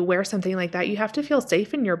think to wear something like that, you have to feel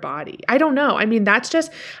safe in your body. I don't know. I mean, that's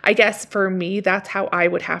just, I guess for me, that's how I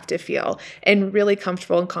would have to feel, and really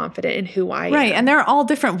comfortable and confident in who I am. Right. And there are all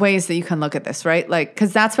different ways that you can look at this, right? Like,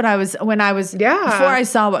 because that's what I was, when I was, before I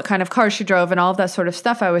saw what kind of car she drove and all of that sort of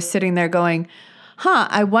stuff, I was sitting there going,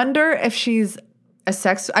 I wonder if she's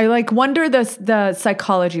I like wonder the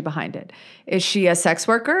psychology behind it. Is she a sex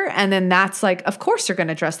worker? And then that's like, of course you're going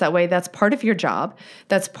to dress that way. That's part of your job.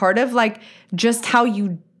 That's part of like just how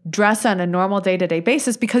you dress on a normal day-to-day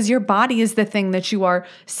basis, because your body is the thing that you are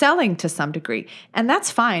selling to some degree. And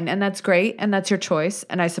that's fine. And that's great. And that's your choice.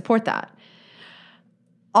 And I support that.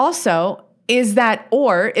 Also, is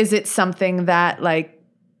it something that like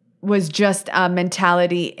was just a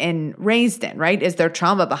mentality raised in, right? Is there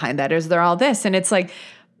trauma behind that? Is there all this? And it's like,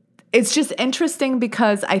 it's just interesting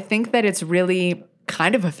because I think that it's really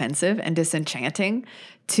kind of offensive and disenchanting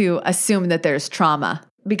to assume that there's trauma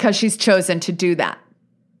because she's chosen to do that.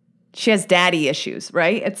 She has daddy issues,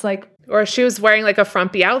 right? It's like, or if she was wearing like a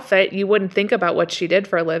frumpy outfit, you wouldn't think about what she did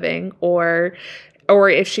for a living, or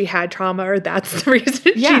if she had trauma, or that's the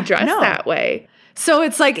reason she dressed that way. So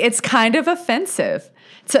it's like, it's kind of offensive.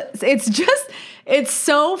 So it's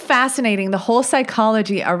so fascinating, the whole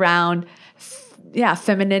psychology around,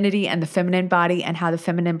 femininity and the feminine body and how the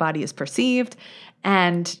feminine body is perceived.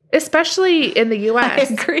 And especially in the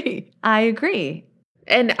US. I agree.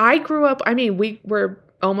 And I grew up, I mean, we were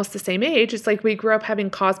almost the same age. It's like we grew up having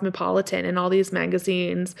Cosmopolitan and all these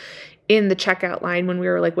magazines in the checkout line when we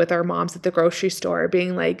were like with our moms at the grocery store,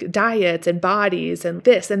 being like diets and bodies and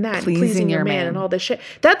this and that, pleasing your man and all this shit.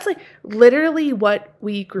 That's like literally what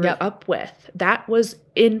we grew up with. That was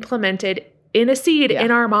implemented in a seed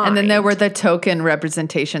in our mind. And then there were the token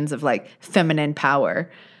representations of like feminine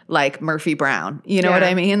power, like Murphy Brown. You know what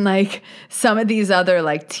I mean? Like some of these other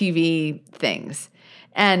like TV things.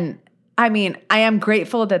 And I mean, I am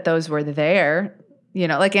grateful that those were there. You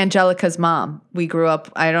know, like Angelica's mom. I grew up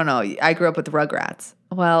with the Rugrats.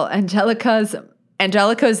 Well, Angelica's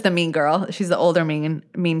the mean girl. She's the older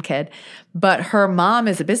mean kid. But her mom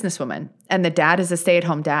is a businesswoman and the dad is a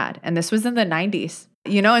stay-at-home dad. And this was in the 90s.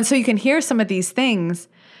 You know, and so you can hear some of these things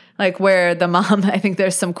like where the mom, I think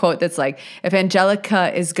there's some quote that's like, if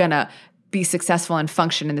Angelica is going to be successful and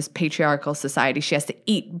function in this patriarchal society, she has to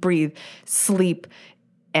eat, breathe, sleep,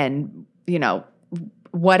 and, you know,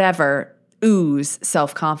 whatever, ooze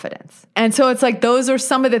self-confidence. And so it's like, those are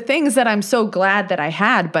some of the things that I'm so glad that I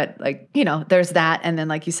had. But like, you know, there's that. And then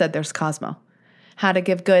like you said, there's Cosmo. How to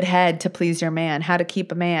give good head to please your man, how to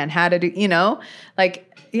keep a man, how to do, you know, like,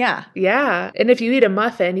 yeah. Yeah. And if you eat a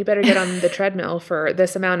muffin, you better get on the treadmill for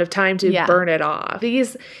this amount of time to burn it off.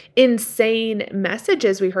 These insane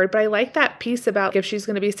messages we heard, but I like that piece about if she's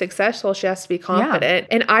going to be successful, she has to be confident.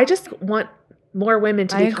 And I just want more women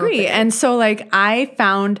to be confident. I agree. And so like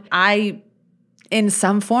I in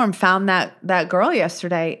some form found that girl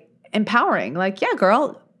yesterday empowering. Like, yeah,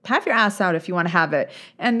 girl, have your ass out if you want to have it.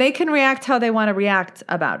 And they can react how they want to react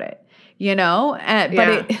about it, you know?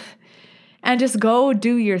 And just go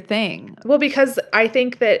do your thing. Well, because I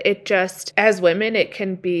think that it just, as women, it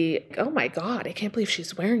can be, oh my God, I can't believe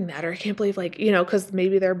she's wearing that. Or I can't believe, like, you know, because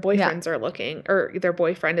maybe their boyfriends are looking or their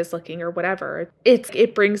boyfriend is looking or whatever.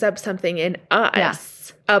 It brings up something in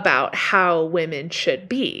us about how women should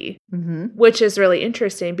be, which is really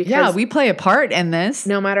interesting because we play a part in this.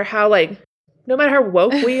 No matter how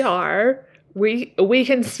woke we are, we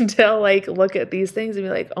can still like look at these things and be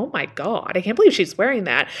like, oh my God, I can't believe she's wearing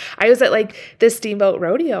that. I was at like this Steamboat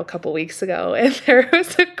Rodeo a couple weeks ago and there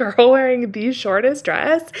was a girl wearing the shortest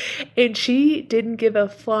dress and she didn't give a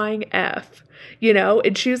flying F, you know,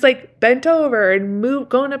 and she was like bent over and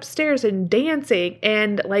going upstairs and dancing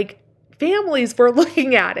and like families were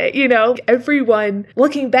looking at it, you know, everyone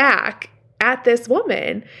looking back at this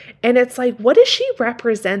woman. And it's like, what does she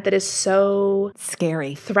represent that is so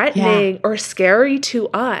scary, threatening or scary to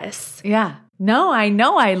us? Yeah. No, I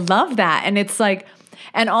know. I love that. And it's like,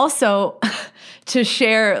 and also to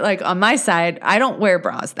share, like on my side, I don't wear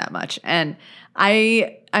bras that much. And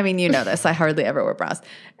I mean, you know this, I hardly ever wear bras.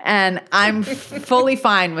 And I'm fully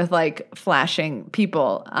fine with like flashing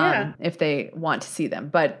people if they want to see them.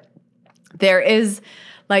 But there is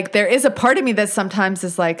a part of me that sometimes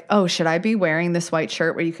is like, oh, should I be wearing this white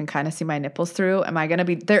shirt where you can kind of see my nipples through? Am I going to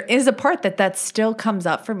be, there is a part that still comes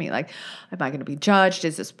up for me. Like, am I going to be judged?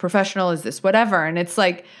 Is this professional? Is this whatever? And it's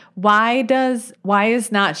like, why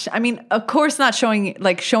is not, I mean, of course not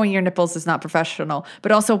showing your nipples is not professional,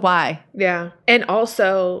 but also why? Yeah. And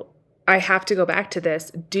also, I have to go back to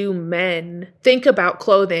this. Do men think about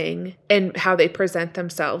clothing and how they present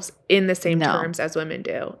themselves in the same terms as women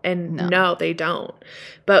do? And no, they don't.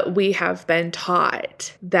 But we have been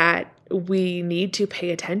taught that we need to pay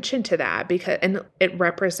attention to that because it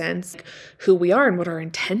represents who we are and what our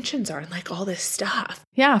intentions are and like all this stuff.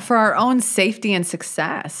 Yeah, for our own safety and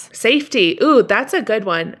success. Safety. Ooh, that's a good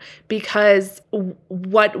one because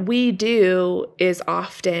what we do is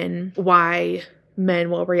often why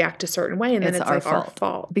men will react a certain way and then it's like our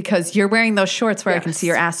fault. Because you're wearing those shorts where I can see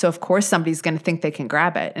your ass, so of course somebody's going to think they can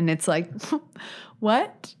grab it. And it's like,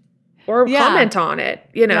 what? Or comment on it,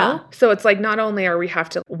 you know? Yeah. So it's like not only are we have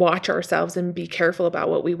to watch ourselves and be careful about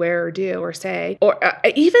what we wear or do or say, or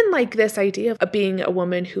even like this idea of being a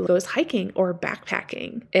woman who goes hiking or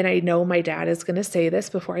backpacking. And I know my dad is going to say this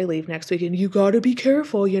before I leave next week, and you got to be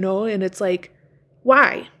careful, you know? And it's like,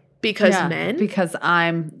 why? Because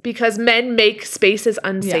men make spaces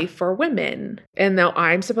unsafe for women. And now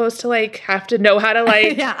I'm supposed to like have to know how to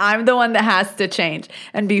like I'm the one that has to change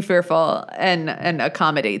and be fearful and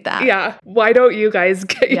accommodate that. Yeah. Why don't you guys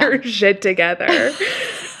get your shit together?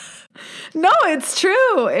 No, it's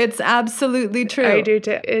true. It's absolutely true. I do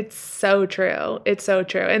too. It's so true. It's so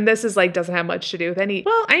true. And this is like, doesn't have much to do with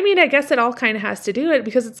well, I mean, I guess it all kind of has to do it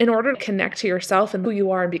because it's in order to connect to yourself and who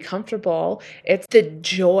you are and be comfortable. It's the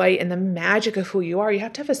joy and the magic of who you are. You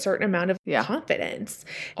have to have a certain amount of confidence.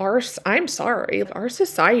 I'm sorry. Our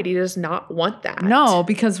society does not want that. No,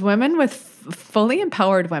 because women with fully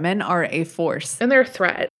empowered women are a force. And they're a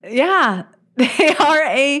threat. Yeah. They are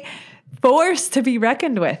a force to be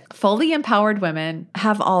reckoned with. Fully empowered women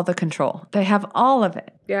have all the control. They have all of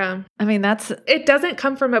it. Yeah. I mean, it doesn't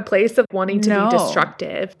come from a place of wanting to be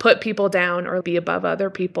destructive, put people down or be above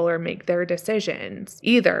other people or make their decisions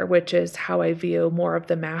either, which is how I view more of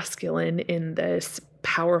the masculine in this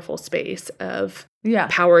powerful space of Yeah.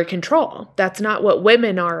 power control. That's not what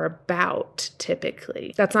women are about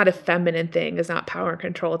typically. That's not a feminine thing. It's not power and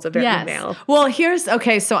control. It's a very male. Well,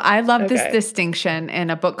 so I love this Okay. distinction in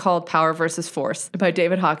a book called Power versus Force by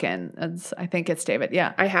David Hawkins. I think it's David.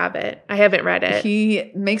 Yeah. I have it. I haven't read it.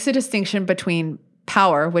 He makes a distinction between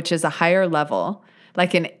power, which is a higher level,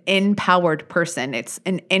 like an empowered person. It's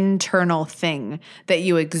an internal thing that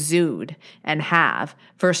you exude and have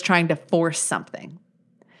versus trying to force something.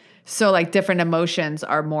 So like different emotions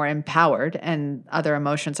are more empowered and other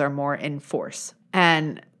emotions are more in force.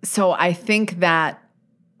 And so I think that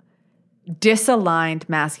disaligned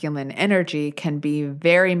masculine energy can be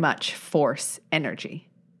very much force energy.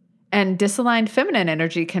 And disaligned feminine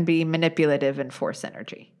energy can be manipulative and force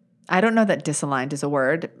energy. I don't know that disaligned is a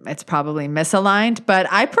word. It's probably misaligned, but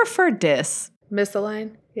I prefer dis.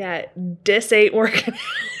 Misaligned? Yeah, dis ain't working.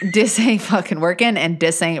 Dis ain't fucking working and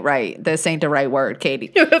dis ain't right. This ain't the right word, Katie.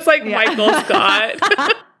 That's like Michael Scott.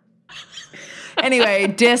 Anyway,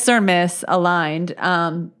 dis or misaligned.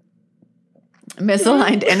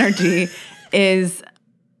 Misaligned energy is,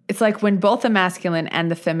 it's like when both the masculine and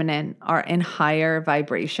the feminine are in higher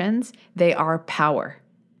vibrations, they are power.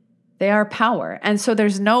 They are power. And so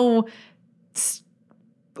there's no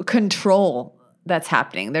control that's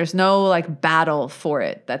happening. There's no like battle for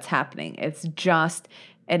it that's happening. It's just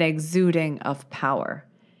an exuding of power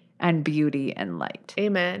and beauty and light.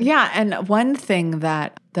 Amen. Yeah, and one thing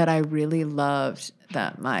that I really loved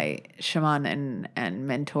that my shaman and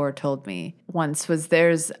mentor told me once was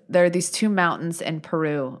there are these two mountains in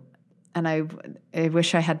Peru, and I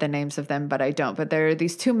wish I had the names of them, but I don't. But there are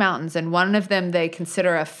these two mountains, and one of them they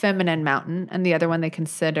consider a feminine mountain, and the other one they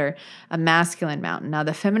consider a masculine mountain. Now,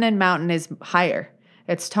 the feminine mountain is higher,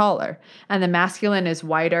 it's taller, and the masculine is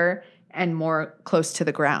wider and more close to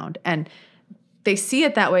the ground. And they see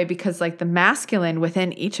it that way because like the masculine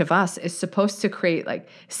within each of us is supposed to create like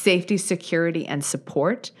safety, security, and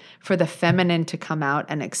support for the feminine to come out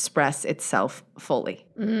and express itself fully.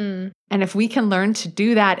 And if we can learn to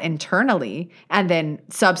do that internally and then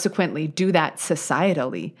subsequently do that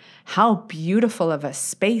societally, how beautiful of a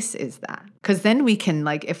space is that? Because then we can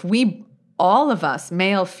like, if we, all of us,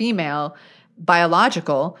 male, female,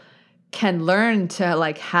 biological, can learn to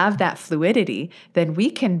like have that fluidity, then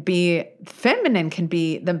we can be, feminine can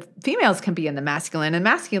be, the females can be in the masculine and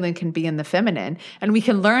masculine can be in the feminine. And we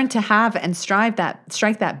can learn to have and strike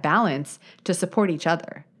that balance to support each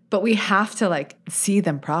other. But we have to like see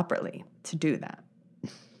them properly to do that.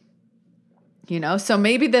 You know, so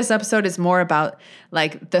maybe this episode is more about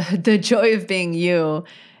like the joy of being you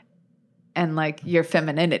and like your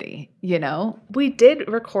femininity, you know? We did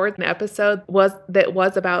record an episode that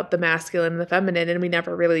was about the masculine and the feminine, and we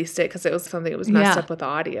never released it because it was something that was messed up with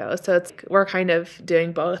audio. So we're kind of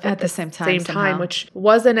doing both at the same time, which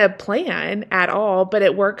wasn't a plan at all, but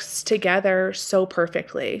it works together so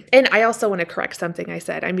perfectly. And I also want to correct something I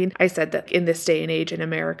said. I mean, I said that in this day and age in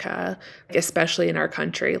America, especially in our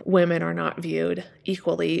country, women are not viewed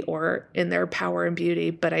equally or in their power and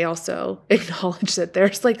beauty. But I also acknowledge that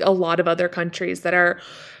there's like a lot of other countries that are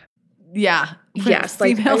yes,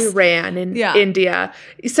 like Iran and India.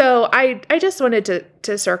 So I just wanted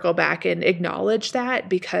to circle back and acknowledge that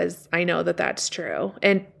because I know that that's true.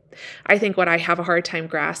 And I think what I have a hard time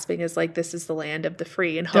grasping is like, this is the land of the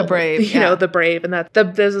free and the brave, you know, the brave, and that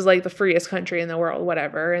this is like the freest country in the world,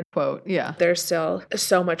 whatever. And quote, there's still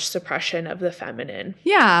so much suppression of the feminine.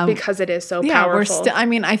 Yeah. Because it is so powerful. I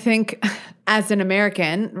mean, I think as an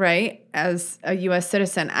American, right, as a U.S.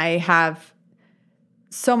 citizen, I have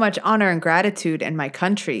so much honor and gratitude in my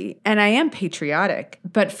country, and I am patriotic.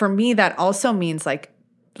 But for me, that also means like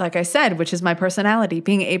I said, which is my personality,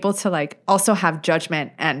 being able to like also have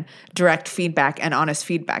judgment and direct feedback and honest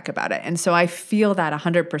feedback about it. And so I feel that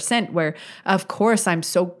 100% where, of course, I'm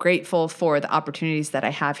so grateful for the opportunities that I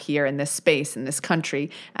have here in this space, in this country.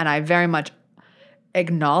 And I very much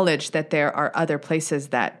acknowledge that there are other places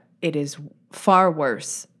that it is far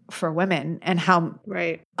worse for women and how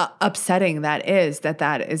upsetting that is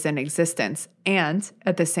in existence. And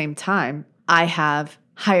at the same time, I have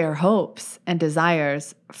higher hopes and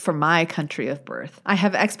desires for my country of birth. I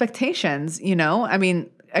have expectations, you know, I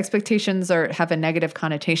mean, expectations have a negative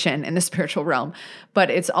connotation in the spiritual realm,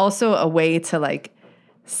 but it's also a way to like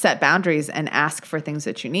set boundaries and ask for things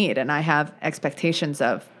that you need. And I have expectations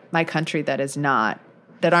of my country that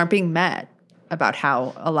aren't being met about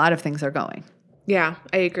how a lot of things are going. Yeah,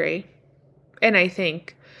 I agree. And I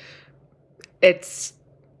think it's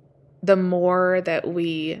the more that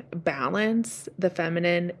we balance the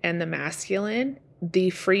feminine and the masculine, the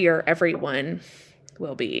freer everyone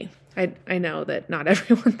will be. I know that not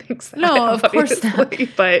everyone thinks that. No, of course not.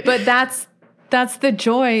 But that's the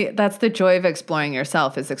joy. That's the joy of exploring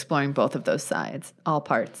yourself, is exploring both of those sides, all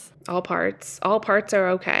parts. All parts are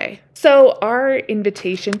okay. So our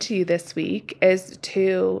invitation to you this week is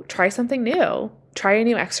to try something new. Try a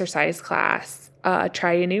new exercise class.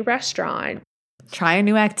 Try a new restaurant. Try a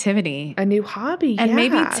new activity. A new hobby. And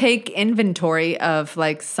maybe take inventory of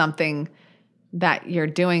like something that you're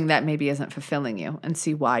doing that maybe isn't fulfilling you, and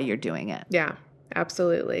see why you're doing it. Yeah,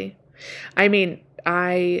 absolutely. I mean,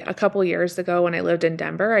 a couple years ago when I lived in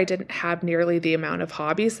Denver, I didn't have nearly the amount of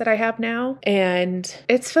hobbies that I have now. And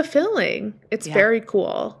it's fulfilling. It's very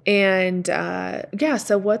cool. And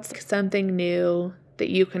so what's something new that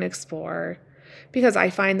you can explore? Because I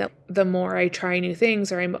find that the more I try new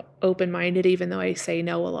things, or I'm open-minded, even though I say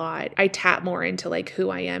no a lot, I tap more into like who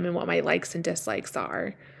I am and what my likes and dislikes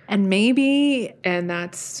are. And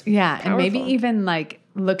that's powerful. And maybe even like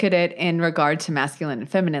look at it in regard to masculine and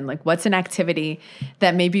feminine. Like, what's an activity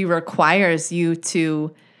that maybe requires you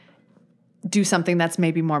to do something that's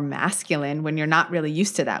maybe more masculine when you're not really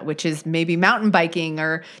used to that, which is maybe mountain biking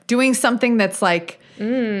or doing something that's like,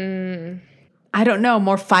 I don't know,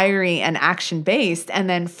 more fiery and action-based. And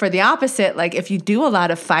then for the opposite, like if you do a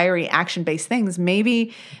lot of fiery action-based things,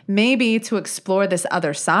 maybe to explore this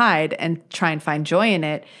other side and try and find joy in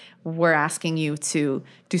it, we're asking you to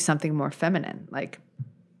do something more feminine, like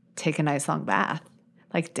take a nice long bath,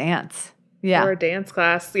 like dance. Yeah. Or a dance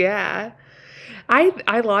class. Yeah.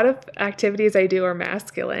 A lot of activities I do are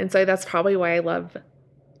masculine. So that's probably why I love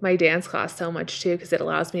my dance class so much too, because it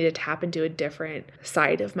allows me to tap into a different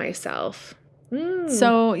side of myself.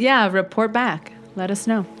 So report back. Let us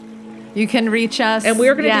know. You can reach us. And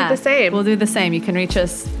we're going to do the same. We'll do the same. You can reach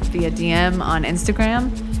us via DM on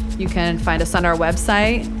Instagram. You can find us on our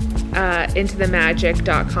website.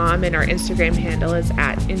 intothemagic.com, and our Instagram handle is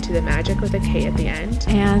 @intothemagic with a K at the end.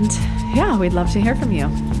 And we'd love to hear from you.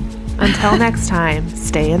 Until next time,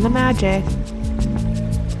 stay in the magic.